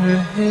upon her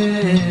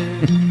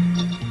hair.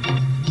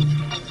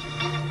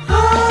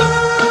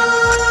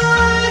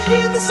 I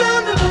hear the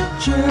sound of a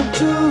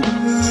gentle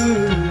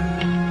word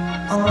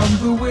on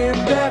the wind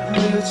that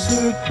lifts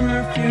her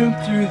perfume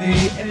through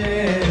the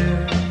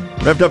air.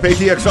 Revved Up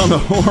ATX on the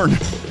Horn.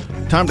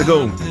 Time to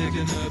go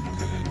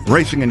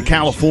racing in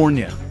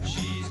California.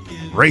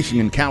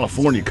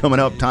 Coming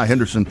up. Ty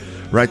Henderson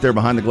right there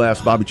behind the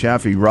glass, Bobby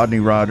Chaffee, Rodney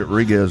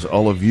Rodriguez,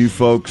 all of you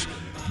folks.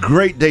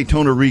 Great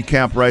Daytona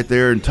recap right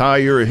there. And Ty,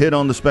 you're a hit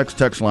on the Specs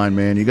text line,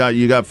 man. You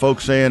got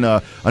folks saying,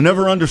 I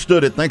never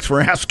understood it. Thanks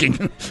for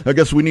asking. I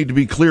guess we need to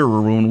be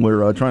clearer when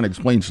we're trying to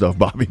explain stuff,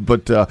 Bobby.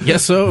 But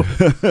yes, so.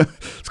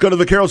 Let's go to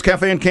the Carol's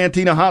Cafe and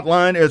Cantina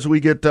hotline as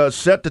we get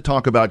set to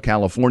talk about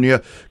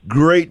California.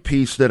 Great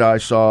piece that I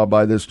saw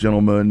by this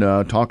gentleman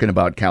talking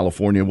about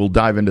California. We'll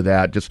dive into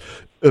that. Just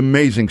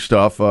amazing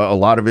stuff. A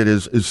lot of it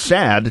is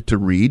sad to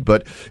read,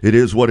 but it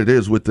is what it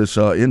is with this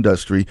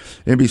industry.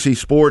 NBC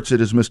Sports,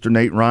 it is Mr.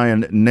 Nate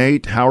Ryan.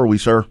 Nate, how are we,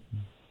 sir?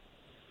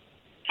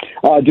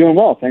 Doing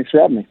well. Thanks for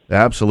having me.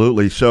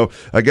 Absolutely. So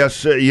I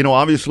guess,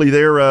 obviously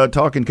they're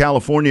talking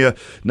California,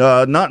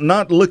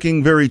 not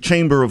looking very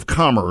Chamber of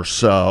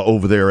Commerce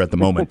over there at the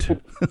moment.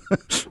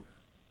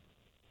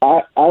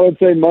 I would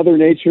say Mother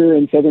Nature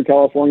in Southern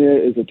California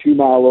is a 2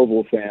 Mile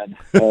Oval fan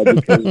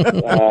because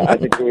I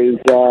think it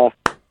was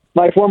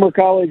my former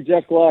colleague,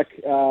 Jeff Gluck,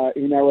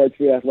 who now writes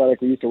for The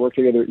Athletic. We used to work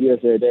together at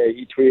USA Today.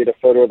 He tweeted a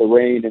photo of the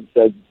rain and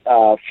said,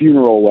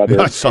 funeral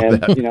weather. I saw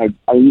that.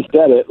 You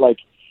said it. Like,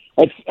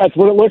 that's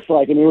what it looks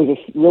like. And it was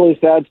a really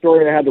sad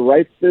story I had to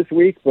write this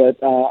week, but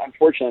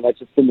unfortunately, that's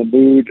just been the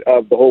mood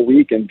of the whole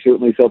week and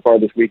certainly so far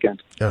this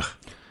weekend. Ugh.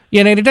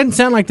 Yeah, and it doesn't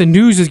sound like the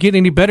news is getting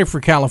any better for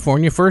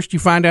California. First, you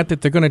find out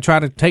that they're going to try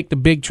to take the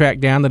big track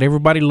down that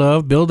everybody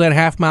loved, build that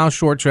half-mile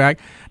short track.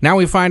 Now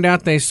we find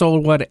out they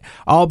sold,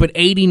 all but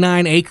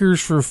 89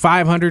 acres for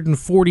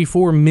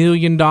 $544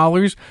 million.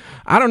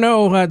 I don't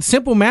know.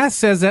 Simple math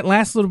says that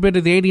last little bit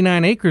of the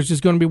 89 acres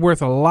is going to be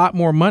worth a lot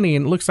more money,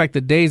 and it looks like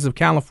the days of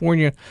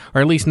California,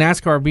 or at least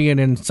NASCAR being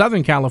in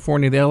Southern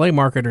California, the L.A.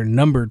 market, are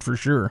numbered for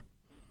sure.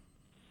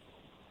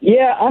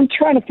 Yeah, I'm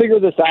trying to figure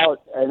this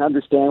out and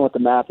understand what the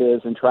math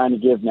is and trying to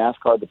give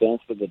NASCAR the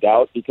benefit of the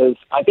doubt because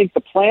I think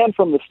the plan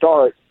from the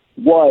start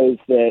was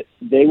that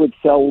they would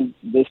sell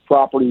this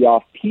property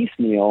off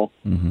piecemeal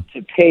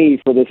to pay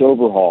for this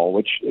overhaul,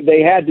 which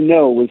they had to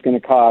know was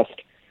going to cost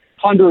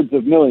hundreds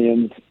of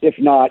millions, if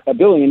not $1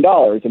 billion.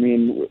 I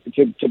mean,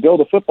 to build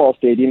a football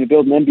stadium, to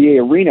build an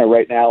NBA arena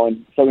right now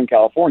in Southern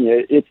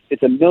California, it's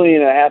 $1.5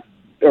 billion.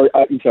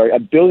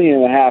 $1.5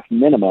 billion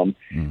minimum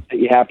that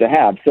you have to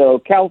have. So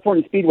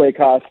California Speedway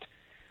cost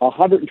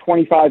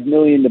 $125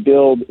 million to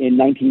build in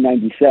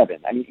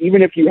 1997. I mean,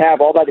 even if you have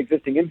all that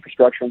existing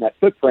infrastructure and that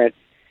footprint,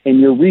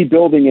 and you're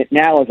rebuilding it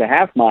now as a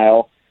half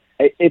mile,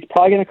 it's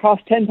probably going to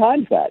cost 10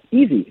 times that,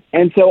 easy.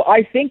 And so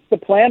I think the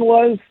plan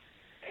was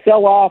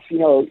sell off.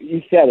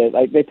 You said it.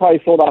 Like they probably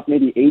sold off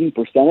maybe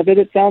 80% of it.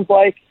 It sounds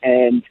like,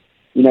 and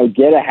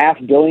get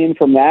 $500 million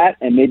from that,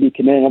 and maybe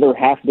commit another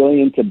 $500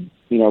 million to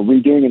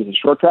redoing it as a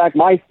short track.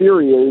 My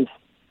theory is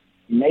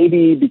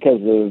maybe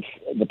because of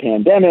the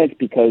pandemic,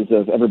 because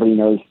of everybody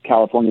knows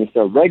California is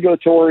so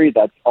regulatory,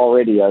 that's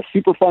already a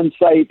Superfund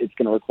site. It's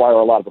going to require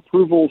a lot of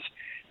approvals.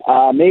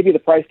 Maybe the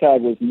price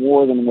tag was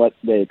more than what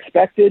they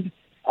expected,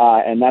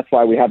 and that's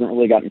why we haven't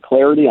really gotten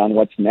clarity on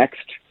what's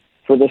next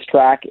for this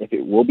track, if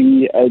it will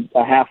be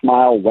a half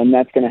mile, when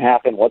that's going to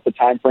happen, what the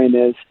time frame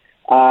is.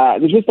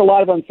 There's just a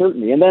lot of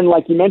uncertainty. And then,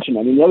 like you mentioned,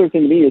 I mean, the other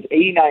thing to me is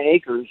 89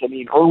 acres. I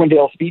mean,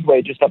 Irwindale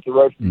Speedway just up the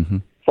road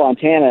from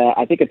Fontana,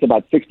 I think it's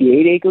about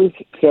 68 acres.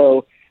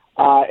 So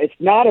it's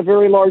not a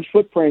very large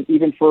footprint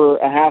even for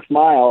a half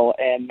mile.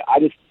 And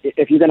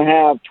if you're going to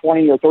have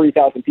 20 or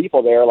 30,000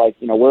 people there,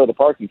 where are the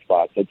parking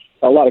spots? It's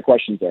a lot of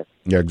questions there.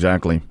 Yeah,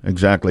 exactly.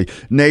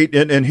 Nate,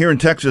 and here in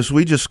Texas,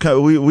 we just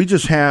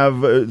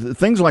have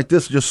things like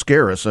this just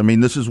scare us. I mean,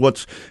 this is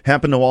what's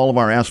happened to all of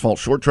our asphalt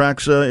short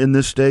tracks in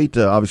this state.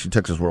 Obviously,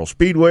 Texas World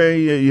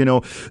Speedway.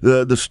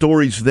 The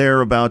stories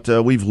there about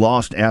we've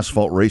lost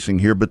asphalt racing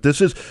here, but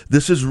this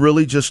is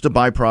really just a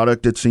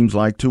byproduct. It seems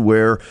like to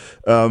where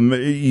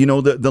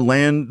the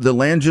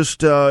land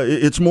just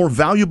it's more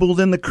valuable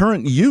than the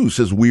current use.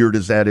 As weird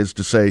as that is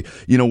to say,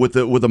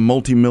 with a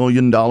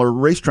multi-million-dollar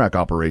racetrack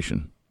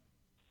operation.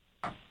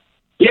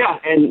 Yeah,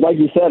 and like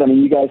you said, I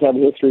mean, you guys have a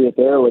history up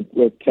there with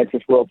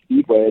Texas World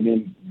Speedway. I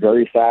mean,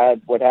 very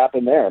sad what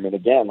happened there. I mean,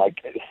 again, like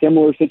a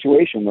similar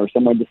situation where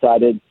someone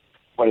decided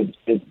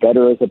it's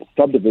better as a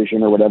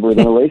subdivision or whatever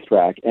than a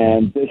racetrack.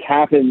 And this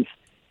happens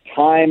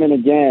time and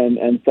again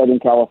in Southern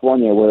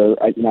California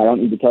where, I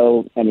don't need to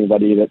tell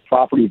anybody that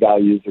property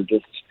values are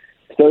just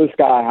so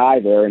sky high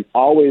there and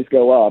always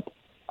go up.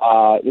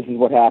 This is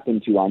what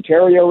happened to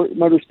Ontario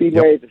Motor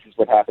Speedway. Yep. This is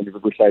what happened to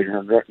Riverside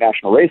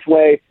National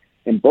Raceway.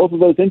 In both of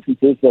those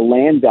instances, the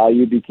land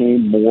value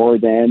became more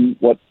than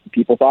what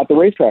people thought the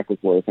racetrack was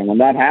worth. And when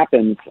that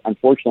happens,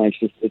 unfortunately,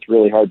 it's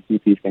really hard to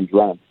keep these things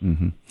running.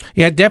 Mm-hmm.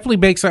 Yeah, it definitely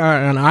makes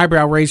an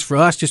eyebrow raise for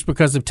us just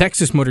because of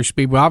Texas Motor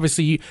Speedway.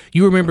 Obviously,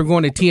 you remember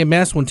going to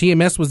TMS when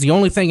TMS was the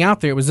only thing out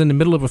there. It was in the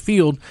middle of a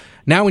field.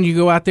 Now when you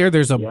go out there,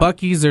 there's a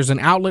Buc-ee's, there's an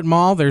outlet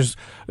mall, there's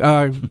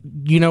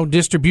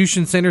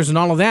distribution centers and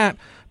all of that.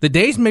 The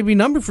days may be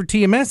numbered for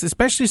TMS,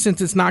 especially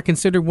since it's not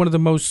considered one of the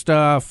most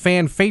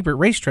fan favorite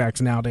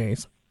racetracks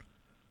nowadays.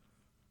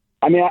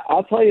 I mean,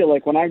 I'll tell you,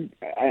 like when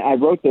I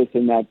wrote this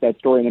in that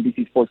story on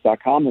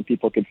NBCSports.com that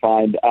people could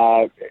find,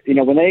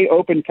 when they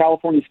opened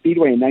California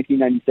Speedway in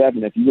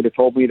 1997, if you would have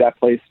told me that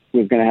place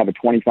was going to have a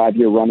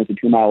 25-year run as a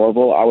 2-mile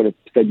oval, I would have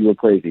said you were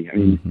crazy. I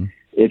mean,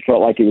 It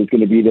felt like it was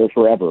going to be there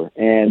forever.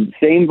 And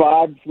same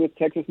vibes with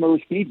Texas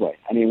Motor Speedway.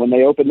 I mean, when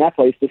they opened that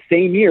place, the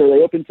same year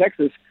they opened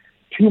Texas,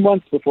 2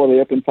 months before they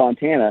opened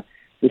Fontana,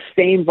 the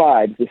same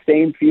vibes, the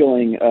same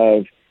feeling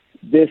of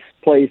this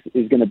place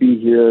is going to be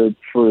here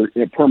for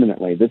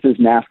permanently. This is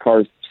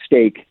NASCAR's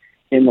stake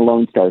in the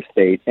Lone Star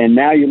State. And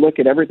now you look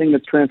at everything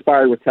that's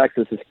transpired with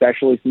Texas,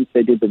 especially since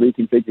they did the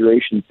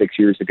reconfiguration 6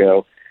 years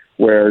ago,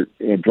 where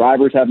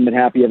drivers haven't been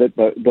happy of it,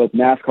 but both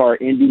NASCAR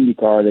and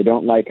IndyCar, they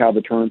don't like how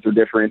the turns are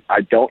different.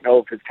 I don't know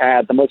if it's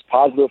had the most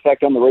positive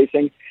effect on the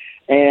racing.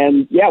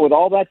 And, yeah, with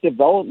all that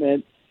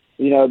development,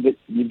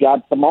 you've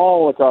got the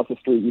mall across the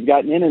street. You've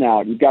got an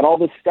In-N-Out. You've got all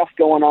this stuff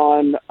going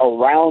on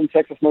around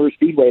Texas Motor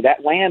Speedway.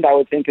 That land, I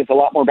would think, is a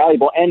lot more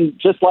valuable. And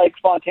just like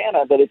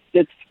Fontana, that it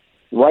sits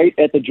right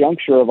at the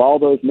juncture of all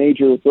those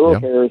major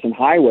thoroughfares and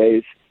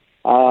highways.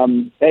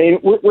 And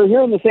we're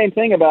hearing the same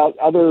thing about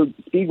other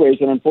speedways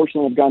that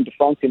unfortunately have gone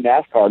defunct in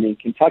NASCAR. I mean,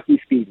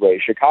 Kentucky Speedway,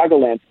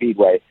 Chicagoland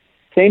Speedway,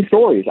 same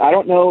stories. I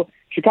don't know.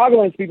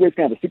 Chicagoland Speedway is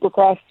going to have a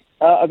Supercross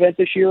event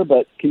this year,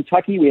 but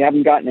Kentucky, we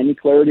haven't gotten any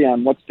clarity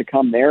on what's to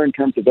come there in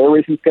terms of their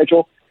racing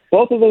schedule.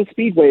 Both of those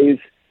speedways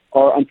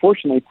are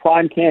unfortunately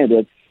prime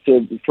candidates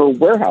for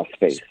warehouse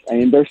space. I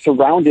mean, they're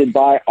surrounded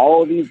by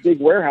all of these big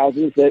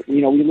warehouses that,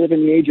 we live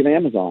in the age of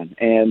Amazon.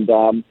 And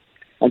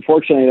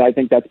unfortunately, I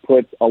think that's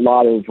put a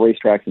lot of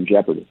racetracks in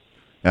jeopardy.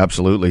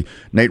 Absolutely.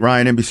 Nate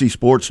Ryan, NBC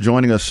Sports,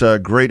 joining us.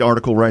 Great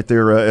article right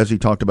there as he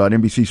talked about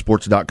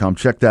NBCSports.com.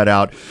 Check that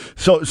out.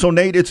 So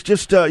Nate, it's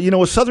just,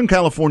 with Southern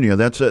California,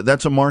 that's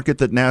a market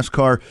that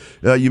NASCAR,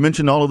 you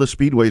mentioned all of the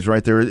speedways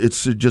right there.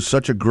 It's just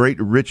such a great,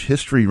 rich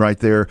history right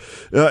there.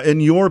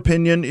 In your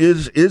opinion,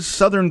 is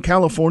Southern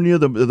California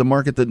the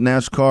market that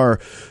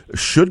NASCAR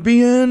should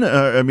be in?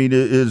 I mean,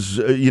 is,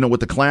 with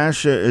the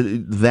Clash,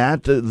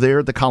 that there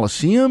at the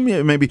Coliseum,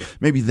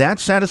 maybe that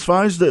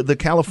satisfies the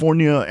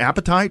California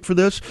appetite for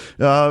this?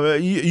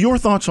 Your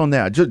thoughts on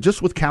that,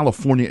 just with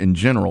California in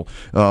general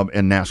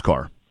and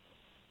NASCAR?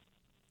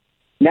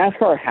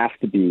 NASCAR has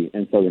to be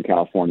in Southern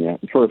California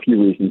for a few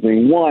reasons. I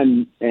mean,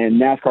 one, and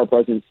NASCAR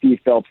President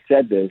Steve Phelps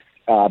said this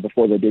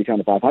before the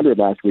Daytona 500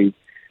 last week.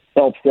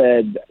 Phelps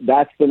said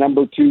that's the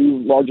number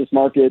 2 largest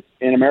market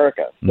in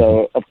America.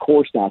 So, of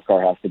course,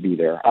 NASCAR has to be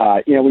there.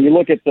 When you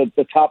look at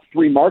the top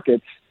 3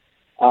 markets,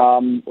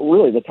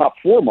 really the top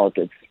 4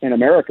 markets in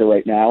America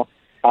right now,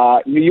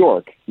 New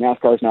York,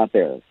 NASCAR's not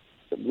there.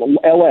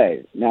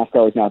 L.A.,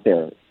 NASCAR is not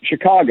there.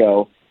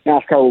 Chicago,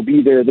 NASCAR will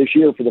be there this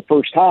year for the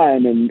first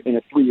time in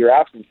a 3-year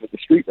absence with the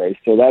street race,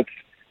 so that's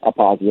a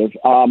positive.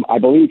 I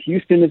believe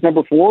Houston is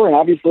number 4, and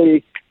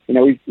obviously,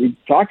 we've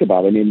talked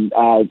about it. I mean,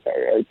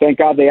 thank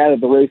God they added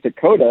the race at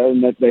COTA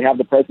and that they have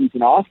the presence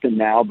in Austin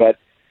now, but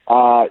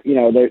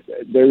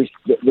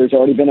there's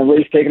already been a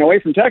race taken away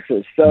from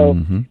Texas. So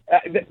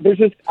there's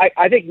just,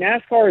 I think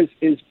NASCAR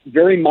is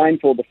very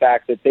mindful of the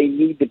fact that they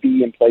need to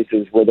be in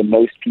places where the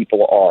most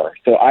people are.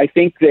 So I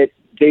think that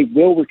they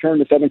will return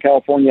to Southern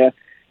California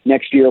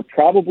next year,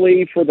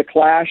 probably for the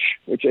Clash,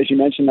 which, as you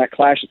mentioned, that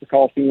Clash at the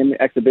Coliseum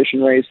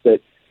exhibition race that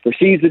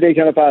precedes the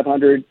Daytona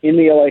 500 in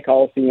the LA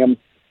Coliseum.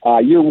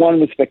 Year 1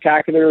 was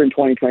spectacular in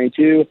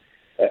 2022.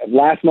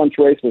 Last month's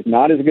race was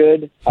not as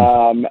good.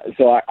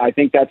 So I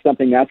think that's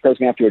something NASCAR's going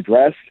to have to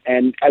address,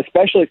 and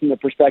especially from the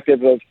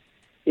perspective of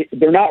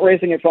they're not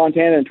racing at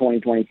Fontana in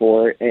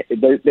 2024.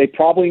 They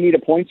probably need a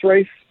points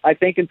race, I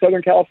think, in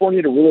Southern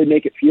California to really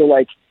make it feel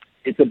like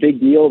it's a big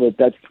deal,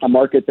 that's a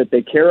market that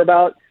they care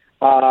about.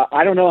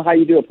 I don't know how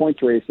you do a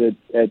points race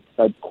at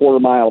a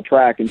quarter-mile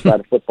track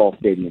inside a football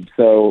stadium.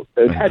 So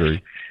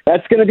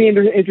that's going to be an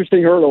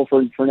interesting hurdle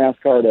for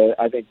NASCAR to,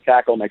 I think,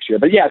 tackle next year.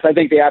 But, yes, I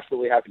think they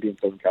absolutely have to be in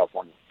Southern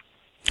California.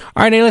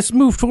 All right, now let's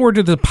move forward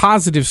to the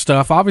positive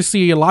stuff.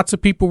 Obviously, lots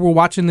of people were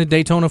watching the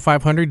Daytona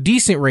 500.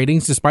 Decent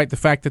ratings, despite the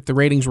fact that the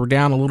ratings were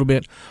down a little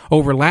bit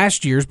over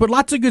last year's. But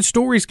lots of good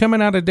stories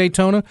coming out of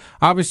Daytona.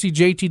 Obviously,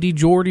 JTD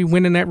Jordy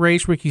winning that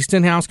race. Ricky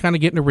Stenhouse kind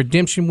of getting a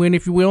redemption win,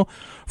 if you will.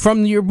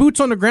 From your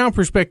boots-on-the-ground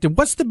perspective,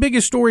 what's the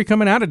biggest story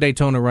coming out of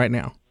Daytona right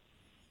now?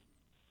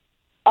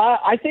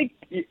 I think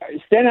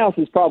Stenhouse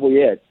is probably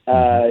it.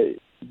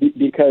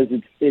 Because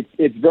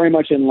it's very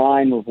much in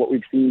line with what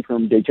we've seen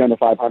from Daytona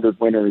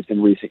 500 winners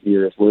in recent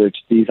years, where it's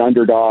these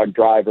underdog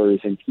drivers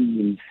and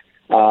teams.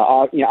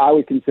 I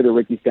would consider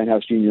Ricky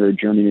Stenhouse Jr. a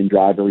journeyman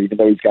driver, even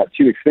though he's got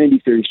 2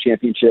 Xfinity Series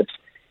championships.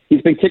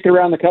 He's been kicking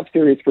around the Cup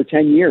Series for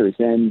 10 years,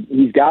 and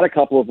he's got a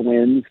couple of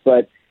wins,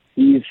 but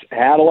he's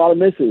had a lot of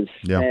misses.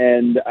 Yeah.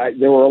 And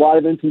there were a lot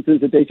of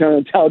instances at Daytona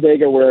and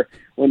Talladega where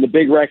when the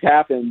big wreck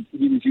happened,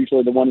 he was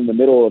usually the one in the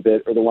middle of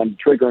it or the one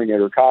triggering it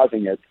or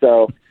causing it.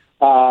 So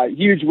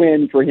huge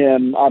win for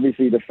him,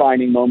 obviously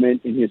defining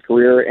moment in his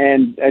career.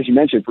 And as you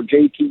mentioned, for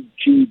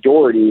JTG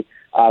Doherty,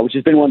 which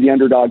has been one of the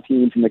underdog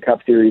teams in the Cup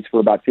Series for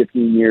about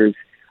 15 years,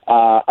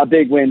 a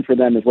big win for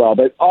them as well.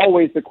 But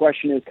always the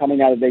question is,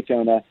 coming out of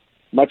Daytona,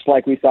 much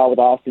like we saw with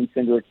Austin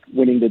Cindric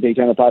winning the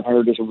Daytona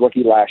 500 as a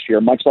rookie last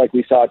year, much like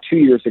we saw 2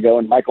 years ago,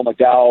 and Michael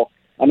McDowell,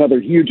 another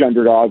huge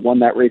underdog, won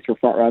that race for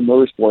Front Run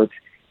Motorsports.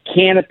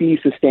 Can it be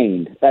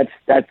sustained? That's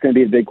going to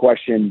be the big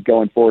question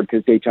going forward,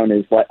 because Daytona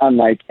is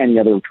unlike any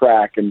other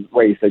track and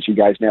race that you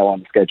guys know on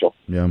the schedule.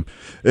 Yeah,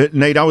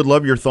 Nate, I would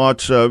love your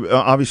thoughts.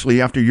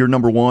 Obviously, after year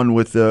number one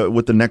with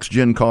the next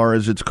gen car,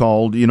 as it's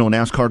called,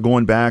 NASCAR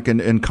going back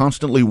and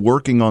constantly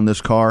working on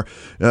this car,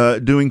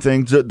 doing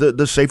things.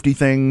 The safety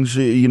things,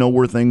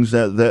 were things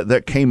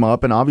that came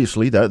up, and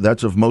obviously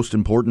that's of most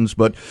importance.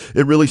 But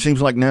it really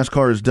seems like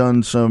NASCAR has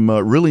done some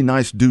really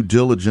nice due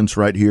diligence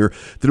right here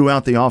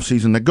throughout the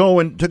offseason to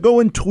go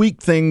and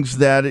tweak things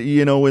that,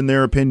 in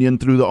their opinion,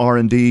 through the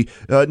R&D,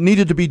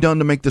 needed to be done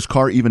to make this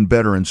car even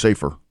better and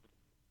safer.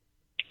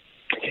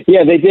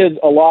 Yeah, they did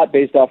a lot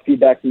based off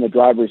feedback from the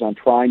drivers on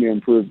trying to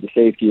improve the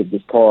safety of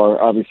this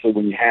car. Obviously,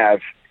 when you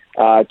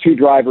have two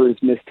drivers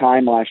miss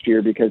time last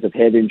year because of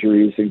head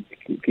injuries and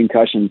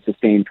concussions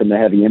sustained from the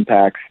heavy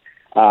impacts,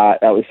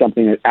 that was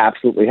something that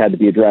absolutely had to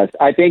be addressed.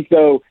 I think,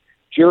 though,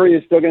 jury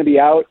is still going to be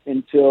out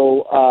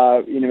until,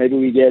 maybe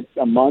we get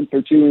a month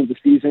or two into the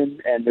season,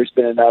 and there's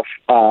been enough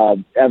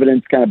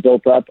evidence kind of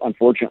built up,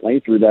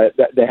 unfortunately, through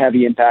the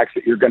heavy impacts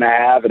that you're going to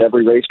have at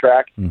every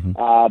racetrack. Mm-hmm.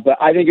 But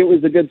I think it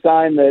was a good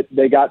sign that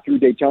they got through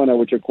Daytona,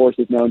 which, of course,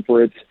 is known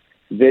for its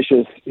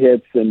vicious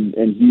hits and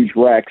huge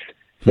wrecks.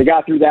 They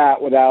got through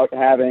that without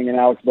having an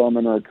Alex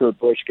Bowman or a Kurt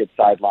Busch get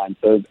sidelined.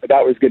 So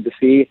that was good to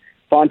see.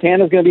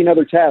 Fontana's going to be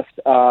another test.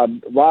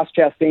 Ross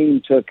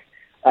Chastain took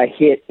a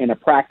hit in a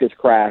practice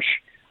crash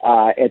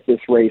at this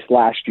race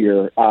last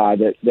year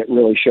that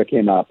really shook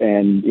him up.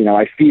 And,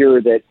 I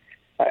fear that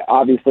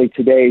obviously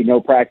today, no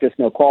practice,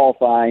 no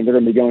qualifying. They're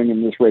going to be going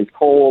in this race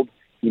cold.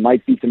 You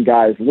might see some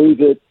guys lose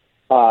it.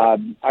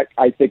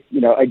 I think,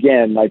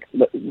 again,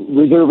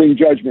 reserving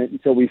judgment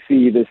until we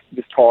see this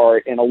car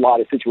in a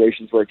lot of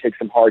situations where it takes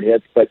some hard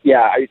hits. But,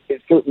 yeah,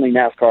 certainly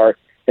NASCAR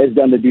has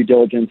done the due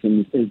diligence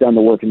and has done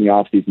the work in the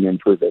offseason to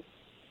improve it.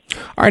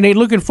 All right, Nate,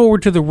 looking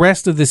forward to the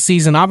rest of the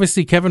season.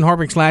 Obviously, Kevin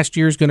Harvick's last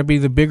year is going to be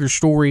the bigger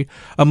story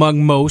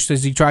among most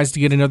as he tries to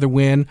get another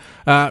win.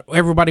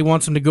 Everybody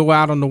wants him to go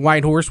out on the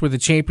white horse with a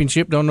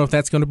championship. Don't know if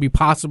that's going to be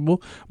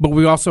possible, but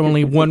we also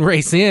only one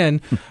race in.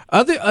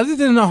 Other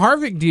than the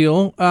Harvick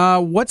deal,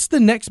 what's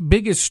the next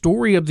biggest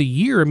story of the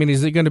year? I mean,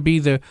 is it going to be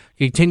the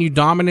continued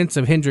dominance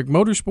of Hendrick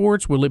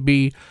Motorsports? Will it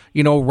be,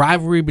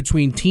 rivalry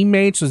between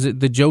teammates? Is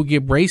it the Joe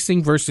Gibb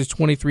Racing versus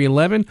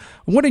 2311?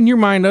 What in your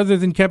mind, other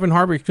than Kevin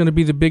Harvick, is going to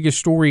be the biggest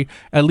story,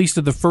 at least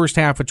of the first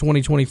half of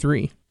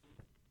 2023?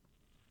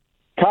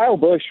 Kyle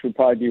Busch would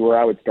probably be where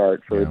I would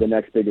start for the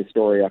next biggest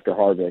story after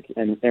Harvick.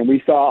 And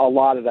we saw a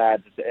lot of that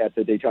at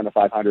the Daytona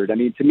 500. I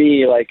mean, to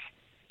me,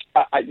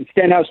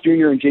 Stenhouse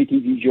Jr. and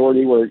JT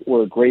Jordy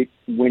were a great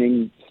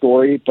winning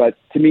story, but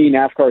to me,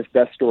 NASCAR's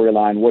best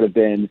storyline would have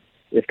been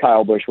if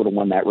Kyle Busch would have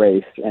won that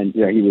race. And,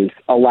 he was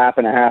a lap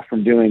and a half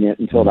from doing it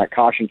until that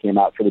caution came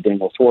out for the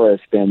Daniel Torres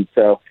spin.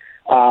 So,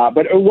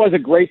 but it was a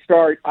great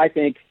start, I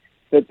think,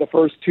 that the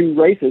first two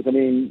races. I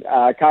mean,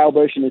 Kyle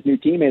Busch and his new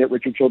teammate at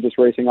Richard Childress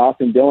Racing,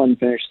 Austin Dillon,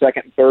 finished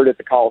second and third at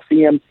the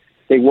Coliseum.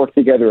 They worked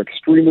together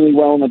extremely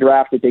well in the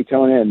draft at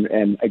Daytona,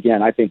 and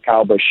again, I think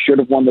Kyle Busch should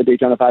have won the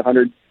Daytona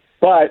 500.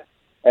 But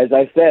as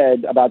I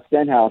said about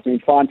Stenhouse, I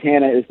mean,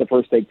 Fontana is the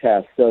first big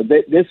test. So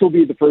this will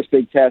be the first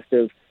big test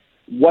of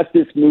what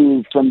this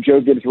move from Joe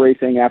Gibbs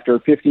Racing after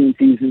 15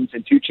 seasons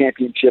and 2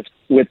 championships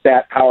with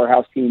that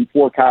powerhouse team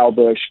for Kyle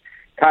Busch.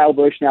 Kyle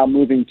Busch now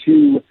moving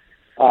to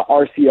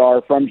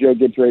RCR from Joe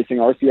Gibbs Racing.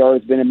 RCR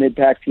has been a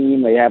mid-pack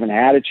team. They haven't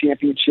had a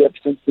championship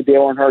since the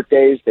Dale Earnhardt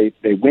days.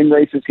 They win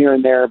races here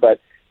and there, but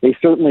they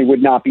certainly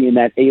would not be in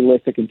that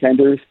A-list of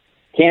contenders.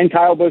 Can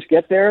Kyle Busch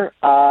get there?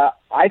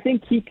 I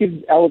think he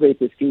could elevate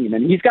this team,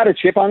 and he's got a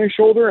chip on his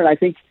shoulder, and I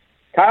think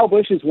Kyle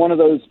Busch is one of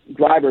those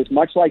drivers,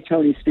 much like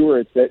Tony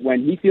Stewart, that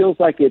when he feels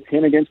like it's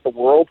him against the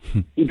world,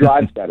 he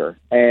drives better.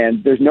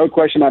 And there's no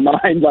question in my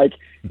mind,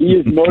 he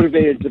is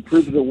motivated to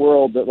prove to the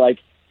world that,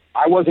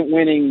 I wasn't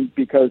winning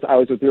because I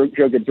was with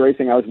Joe Gibbs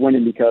Racing. I was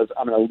winning because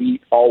I'm an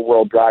elite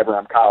all-world driver.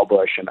 I'm Kyle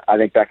Busch, and I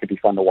think that could be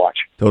fun to watch.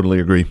 Totally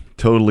agree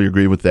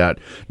with that.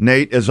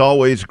 Nate, as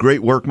always,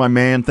 great work, my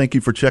man. Thank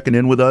you for checking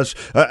in with us.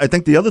 I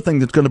think the other thing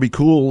that's going to be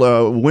cool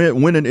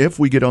when and if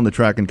we get on the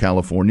track in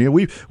California,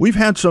 we've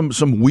had some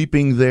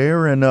weeping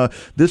there, and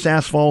this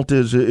asphalt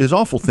is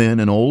awful thin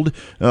and old.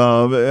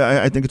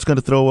 I think it's going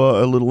to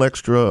throw a little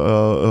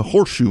extra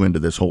horseshoe into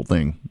this whole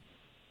thing.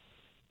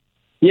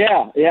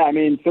 Yeah. I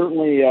mean,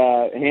 certainly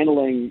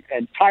handling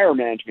and tire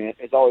management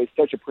is always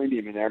such a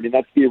premium in there. I mean,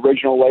 that's the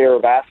original layer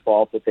of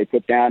asphalt that they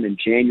put down in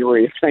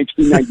January of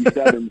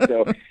 1997.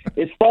 So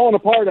it's fallen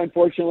apart,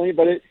 unfortunately,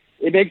 but it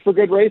makes for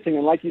good racing.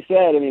 And like you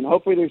said, I mean,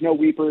 hopefully there's no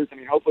weepers. I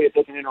mean, hopefully it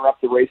doesn't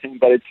interrupt the racing,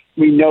 but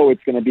we know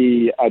it's going to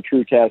be a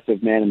true test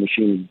of man and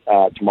machine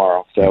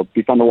tomorrow. So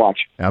be fun to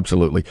watch.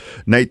 Absolutely.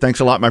 Nate, thanks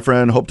a lot, my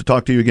friend. Hope to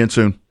talk to you again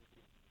soon.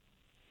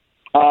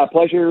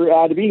 Pleasure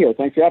to be here.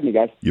 Thanks for having me,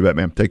 guys. You bet,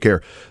 man. Take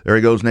care. There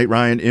he goes, Nate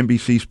Ryan,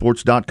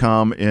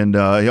 NBCSports.com, and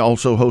he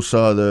also hosts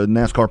the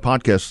NASCAR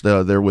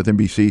podcast there with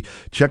NBC.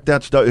 Check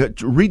that stuff.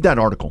 Read that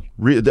article.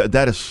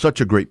 That is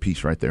such a great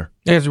piece right there.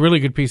 Yeah, it's a really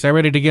good piece. I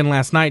read it again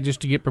last night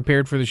just to get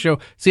prepared for the show.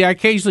 See, I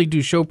occasionally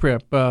do show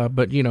prep,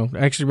 but I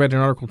actually read an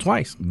article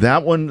twice.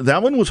 That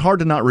one was hard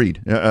to not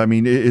read.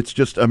 It's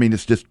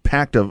just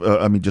packed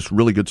of just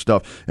really good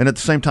stuff. And at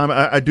the same time,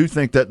 I do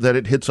think that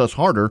it hits us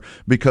harder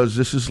because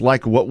this is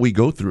like what we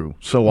go through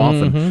so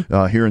often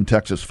here in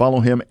Texas.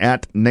 Follow him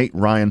at Nate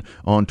Ryan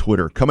on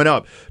Twitter. Coming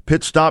up,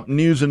 pit stop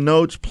news and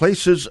notes,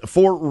 places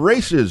for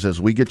races as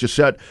we get you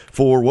set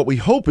for what we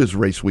hope is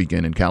race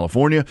weekend in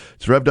California.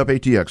 It's Revved Up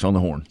ATX on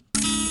the Horn.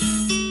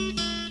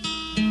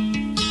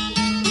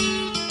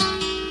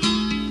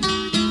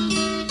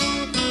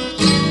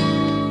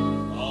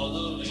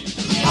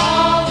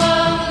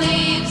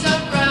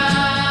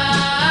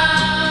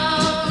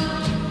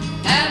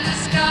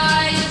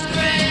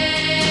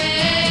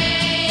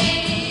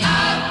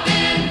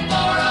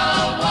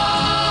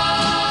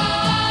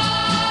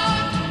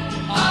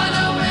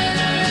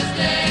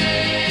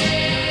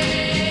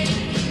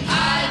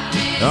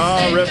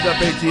 Revved Up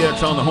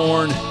ATX on the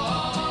Horn.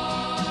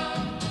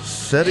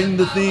 Setting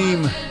the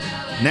theme.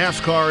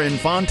 NASCAR in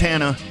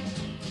Fontana.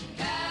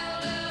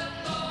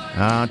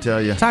 I'll tell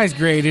you. Ty's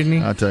great, isn't he?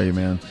 I'll tell you,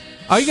 man.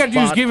 All you got to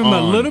do is give him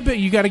a little bit.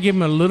 You got to give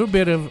him a little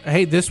bit of,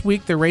 hey, this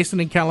week they're racing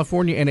in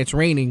California and it's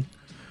raining.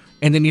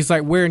 And then he's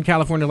like, we're in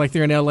California like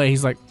they're in L.A.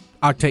 He's like,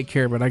 I'll take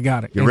care of it. I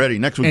got it. You're ready.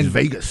 Next week's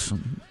Vegas.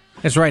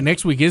 That's right.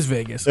 Next week is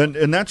Vegas,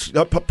 and that's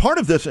part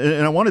of this.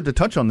 And I wanted to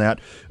touch on that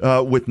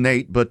with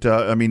Nate, but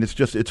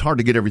it's hard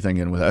to get everything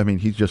in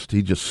with. He's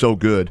just so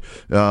good.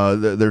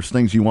 There's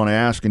things you want to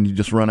ask, and you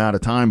just run out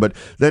of time. But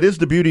that is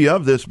the beauty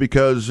of this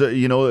because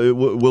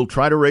we'll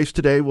try to race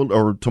today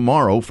or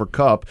tomorrow for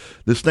Cup.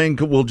 This thing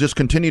will just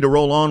continue to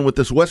roll on with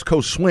this West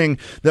Coast swing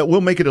that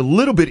will make it a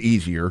little bit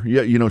easier.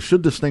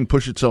 Should this thing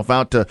push itself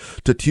out to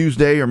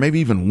Tuesday or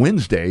maybe even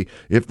Wednesday,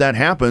 if that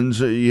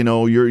happens,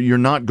 you're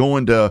not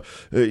going to.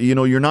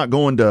 You're not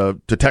going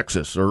to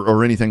Texas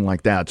or anything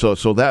like that. So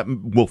that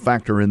will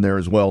factor in there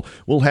as well.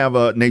 We'll have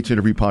Nate's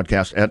interview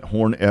podcast at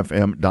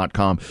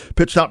hornfm.com.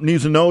 Pit stop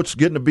news and notes,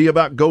 getting to be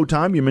about go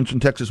time. You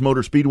mentioned Texas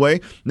Motor Speedway.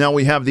 Now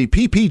we have the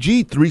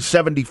PPG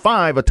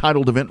 375, a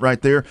titled event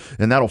right there,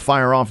 and that'll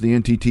fire off the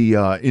NTT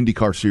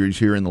IndyCar Series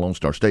here in the Lone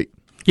Star State.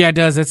 Yeah, it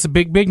does. That's a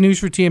big news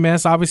for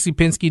TMS. Obviously,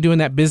 Penske doing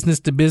that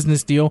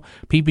business-to-business deal.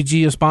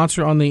 PPG a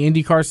sponsor on the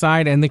IndyCar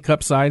side and the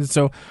Cup side.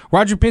 So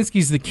Roger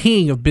Penske's the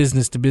king of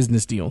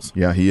business-to-business deals.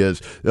 Yeah, he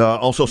is.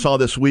 Also saw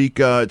this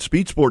week at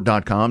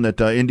speedsport.com that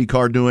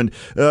IndyCar doing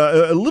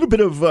a little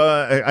bit of,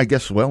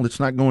 it's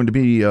not going to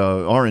be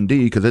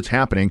R&D because it's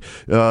happening.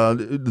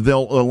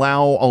 They'll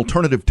allow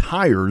alternative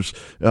tires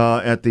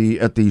at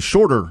the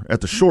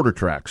shorter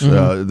tracks.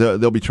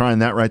 They'll be trying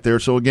that right there.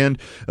 So again,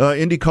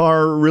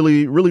 IndyCar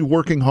really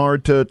working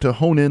hard to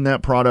hone in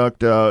that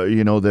product.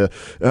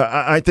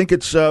 I think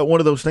it's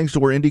one of those things to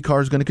where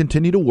IndyCar is going to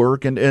continue to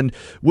work, and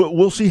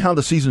we'll see how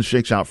the season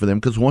shakes out for them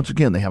because once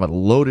again they have a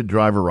loaded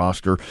driver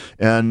roster,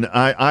 and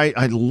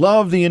I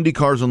love the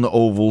IndyCars on the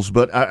ovals,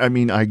 but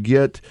I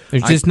get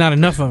there's just not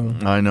enough of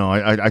them. I know,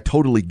 I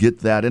totally get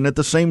that, and at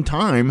the same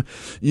time,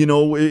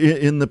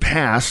 in the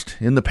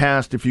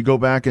past, if you go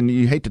back and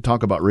you hate to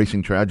talk about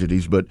racing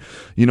tragedies, but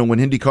when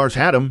IndyCars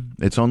had them,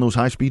 it's on those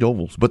high speed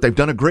ovals, but they've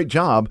done a great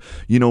job,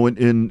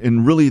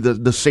 in really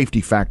the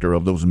safety factor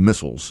of those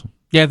missiles.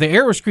 Yeah, the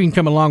aero screen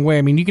come a long way.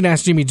 You can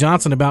ask Jimmy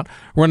Johnson about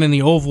running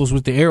the ovals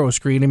with the aero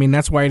screen.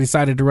 That's why he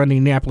decided to run the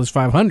Indianapolis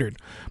 500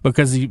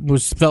 because he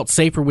felt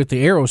safer with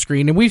the aero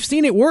screen. And we've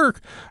seen it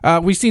work.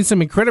 We've seen some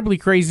incredibly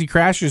crazy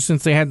crashes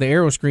since they had the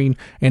aero screen,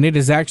 and it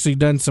has actually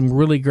done some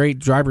really great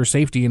driver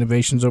safety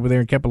innovations over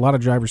there and kept a lot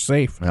of drivers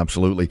safe.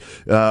 Absolutely.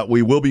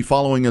 We will be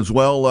following as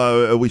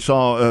well. We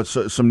saw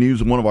some news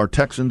of one of our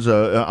Texans.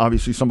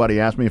 Obviously, somebody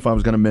asked me if I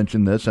was going to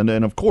mention this,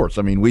 and of course,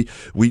 we're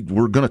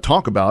going to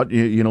talk about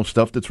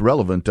stuff that's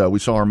relevant. We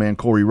saw our man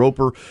Corey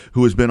Roper,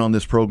 who has been on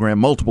this program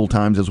multiple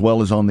times, as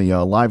well as on the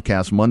live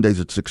cast Mondays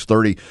at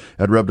 6:30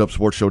 at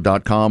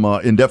RevvedUpSportsShow.com.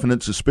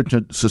 Indefinite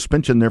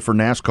suspension there for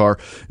NASCAR.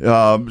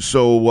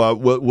 So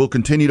we'll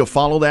continue to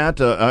follow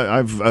that.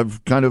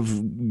 I've kind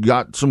of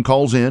got some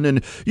calls in,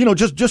 and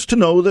just to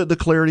know the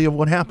clarity of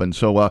what happened.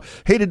 So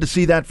hated to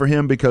see that for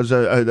him because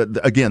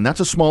again, that's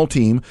a small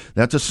team.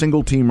 That's a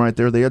single team right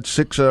there. They had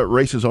 6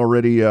 races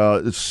already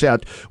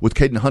set with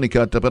Caden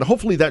Honeycutt, but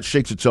hopefully that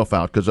shakes itself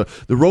out because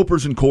the Ropers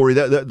and Corey,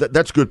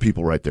 that's good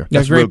people right there.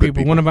 That's great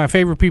people. One of my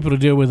favorite people to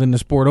deal with in the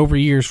sport over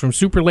years, from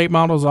super late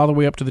models all the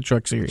way up to the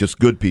truck series. Just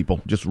good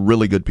people, just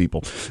really good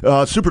people.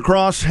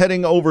 Supercross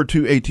heading over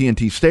to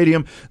AT&T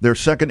Stadium, their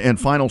second and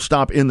final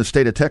stop in the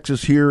state of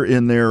Texas here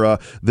in their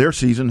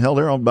season. Hell,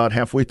 they're about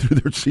halfway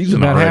through their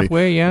season about already.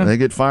 Halfway, yeah. They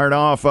get fired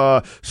off.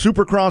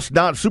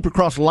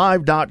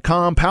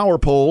 Supercrosslive.com power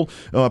poll,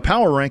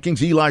 power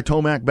rankings. Eli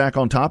Tomac back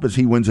on top as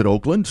he wins at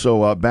Oakland,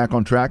 so back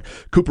on track.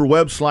 Cooper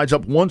Webb slides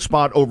up one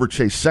spot over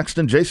Chase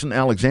Sexton, Jason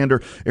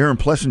Alexander, Aaron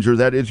Plessinger.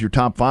 That is your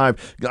top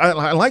 5.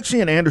 I like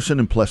seeing Anderson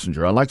and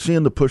Plessinger. I like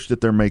seeing the push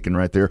that they're making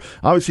right there.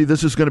 Obviously,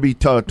 this is going to be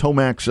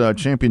Tomac's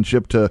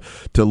championship to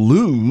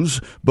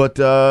lose, but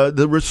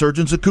the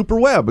resurgence of Cooper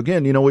Webb.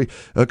 Again,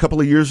 a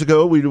couple of years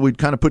ago, we'd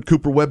kind of put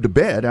Cooper Webb to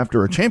bed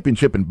after a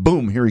championship, and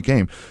boom, here he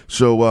came.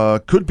 So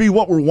could be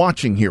what we're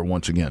watching here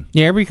once again.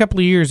 Yeah, every couple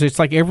of years, it's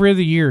like every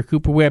other year,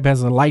 Cooper Webb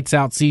has a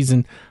lights-out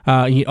season.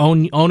 He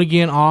on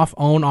again, off,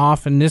 on,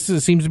 off, and this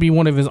seems to be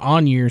one of his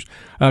on years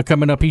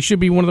coming up. He should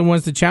be one of the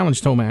ones to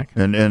challenge Tomac.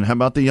 And how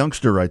about the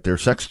youngster right there,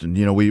 Sexton?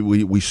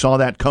 We saw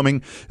that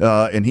coming,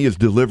 and he is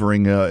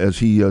delivering as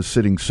he is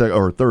sitting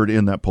third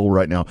in that poll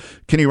right now.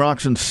 Kenny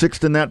Roczen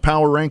 6th in that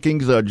power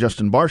rankings.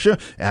 Justin Barsha,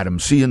 Adam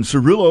C. and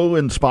Cirillo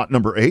in spot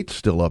number 8,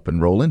 still up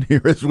and rolling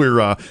here as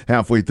we're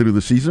halfway through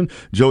the season.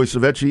 Joey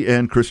Savecci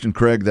and Christian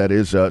Craig. That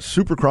is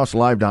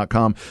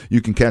supercrosslive.com.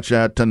 You can catch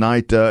that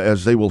tonight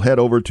as they will head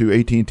over to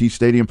AT&T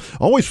Stadium.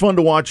 Always fun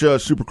to watch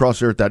Supercross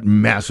there at that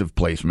massive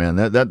place, man.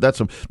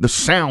 That's the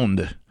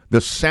sound. The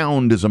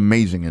sound is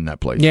amazing in that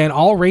place. Yeah, and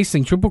all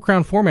racing, Triple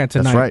Crown format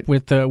tonight. That's right.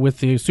 with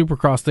the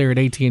Supercross there at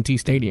AT&T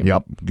Stadium.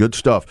 Yep, good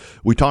stuff.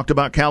 We talked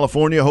about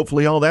California.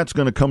 Hopefully all that's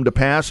going to come to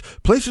pass.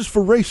 Places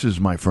for races,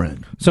 my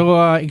friend. So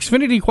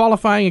Xfinity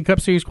qualifying and Cup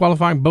Series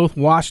qualifying both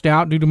washed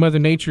out due to Mother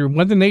Nature.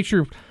 Mother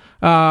Nature,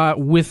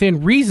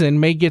 within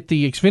reason, may get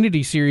the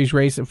Xfinity Series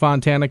race at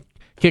Fontana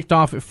kicked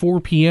off at 4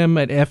 p.m.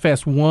 at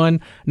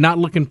FS1. Not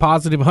looking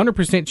positive.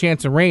 100%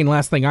 chance of rain,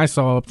 last thing I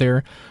saw up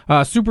there.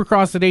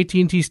 Supercross at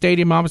AT&T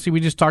Stadium. Obviously,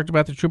 we just talked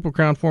about the Triple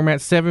Crown format.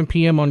 7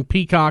 p.m. on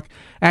Peacock.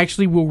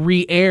 Actually will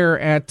re-air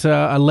at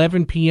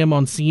 11 p.m.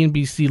 on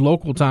CNBC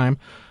local time.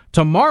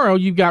 Tomorrow,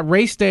 you've got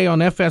race day on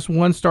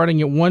FS1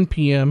 starting at 1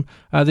 p.m.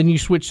 Then you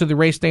switch to the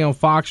race day on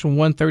Fox from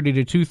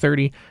 1:30 to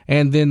 2:30.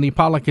 And then the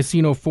Pala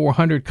Casino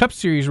 400 Cup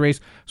Series race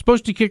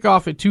supposed to kick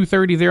off at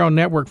 2:30 there on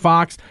Network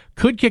Fox.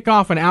 Could kick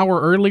off an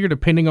hour earlier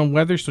depending on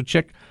weather, so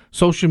check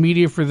social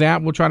media for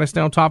that. We'll try to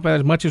stay on top of that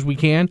as much as we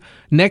can.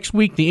 Next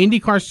week, the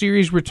IndyCar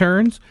Series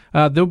returns.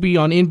 They'll be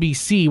on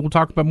NBC. We'll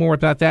talk about more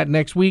about that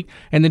next week.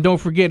 And then don't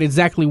forget,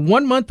 exactly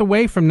 1 month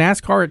away from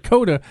NASCAR at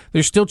COTA,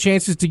 there's still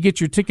chances to get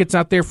your tickets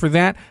out there for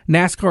that.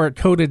 NASCAR at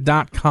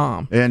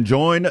COTA.com. And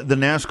join the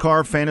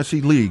NASCAR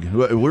Fantasy League.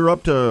 We're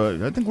up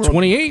to, I think we're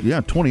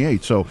 28.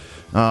 28. So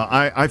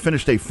I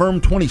finished a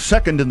firm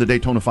 22nd in the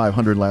Daytona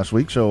 500 last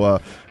week. So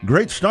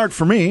great start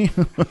for me.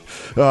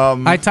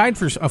 I tied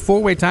for a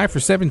 4-way tie for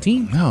 17.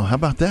 No, how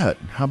about that?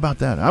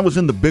 I was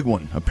in the big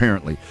one,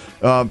 apparently.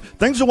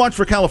 Things to watch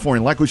for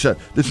California. Like we said,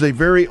 this is a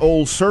very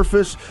old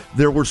surface.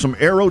 There were some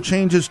aero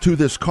changes to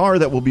this car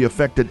that will be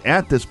affected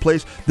at this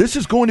place. This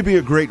is going to be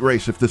a great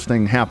race if this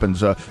thing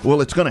happens.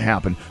 Well, it's going to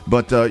happen,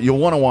 but you'll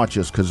want to watch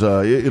this because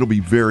it'll be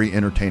very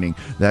entertaining.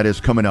 That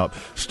is coming up.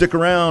 Stick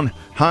around.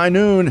 High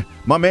noon.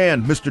 My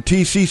man, Mr.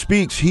 TC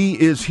Speaks. He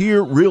is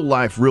here. Real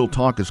life, real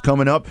talk is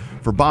coming up.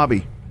 For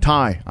Bobby,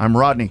 Ty, I'm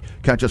Rodney.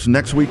 Catch us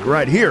next week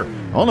right here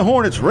on the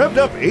Horn. It's Revved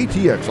Up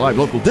ATX, live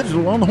local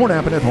digital on the Horn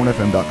app and at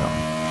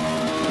hornfm.com.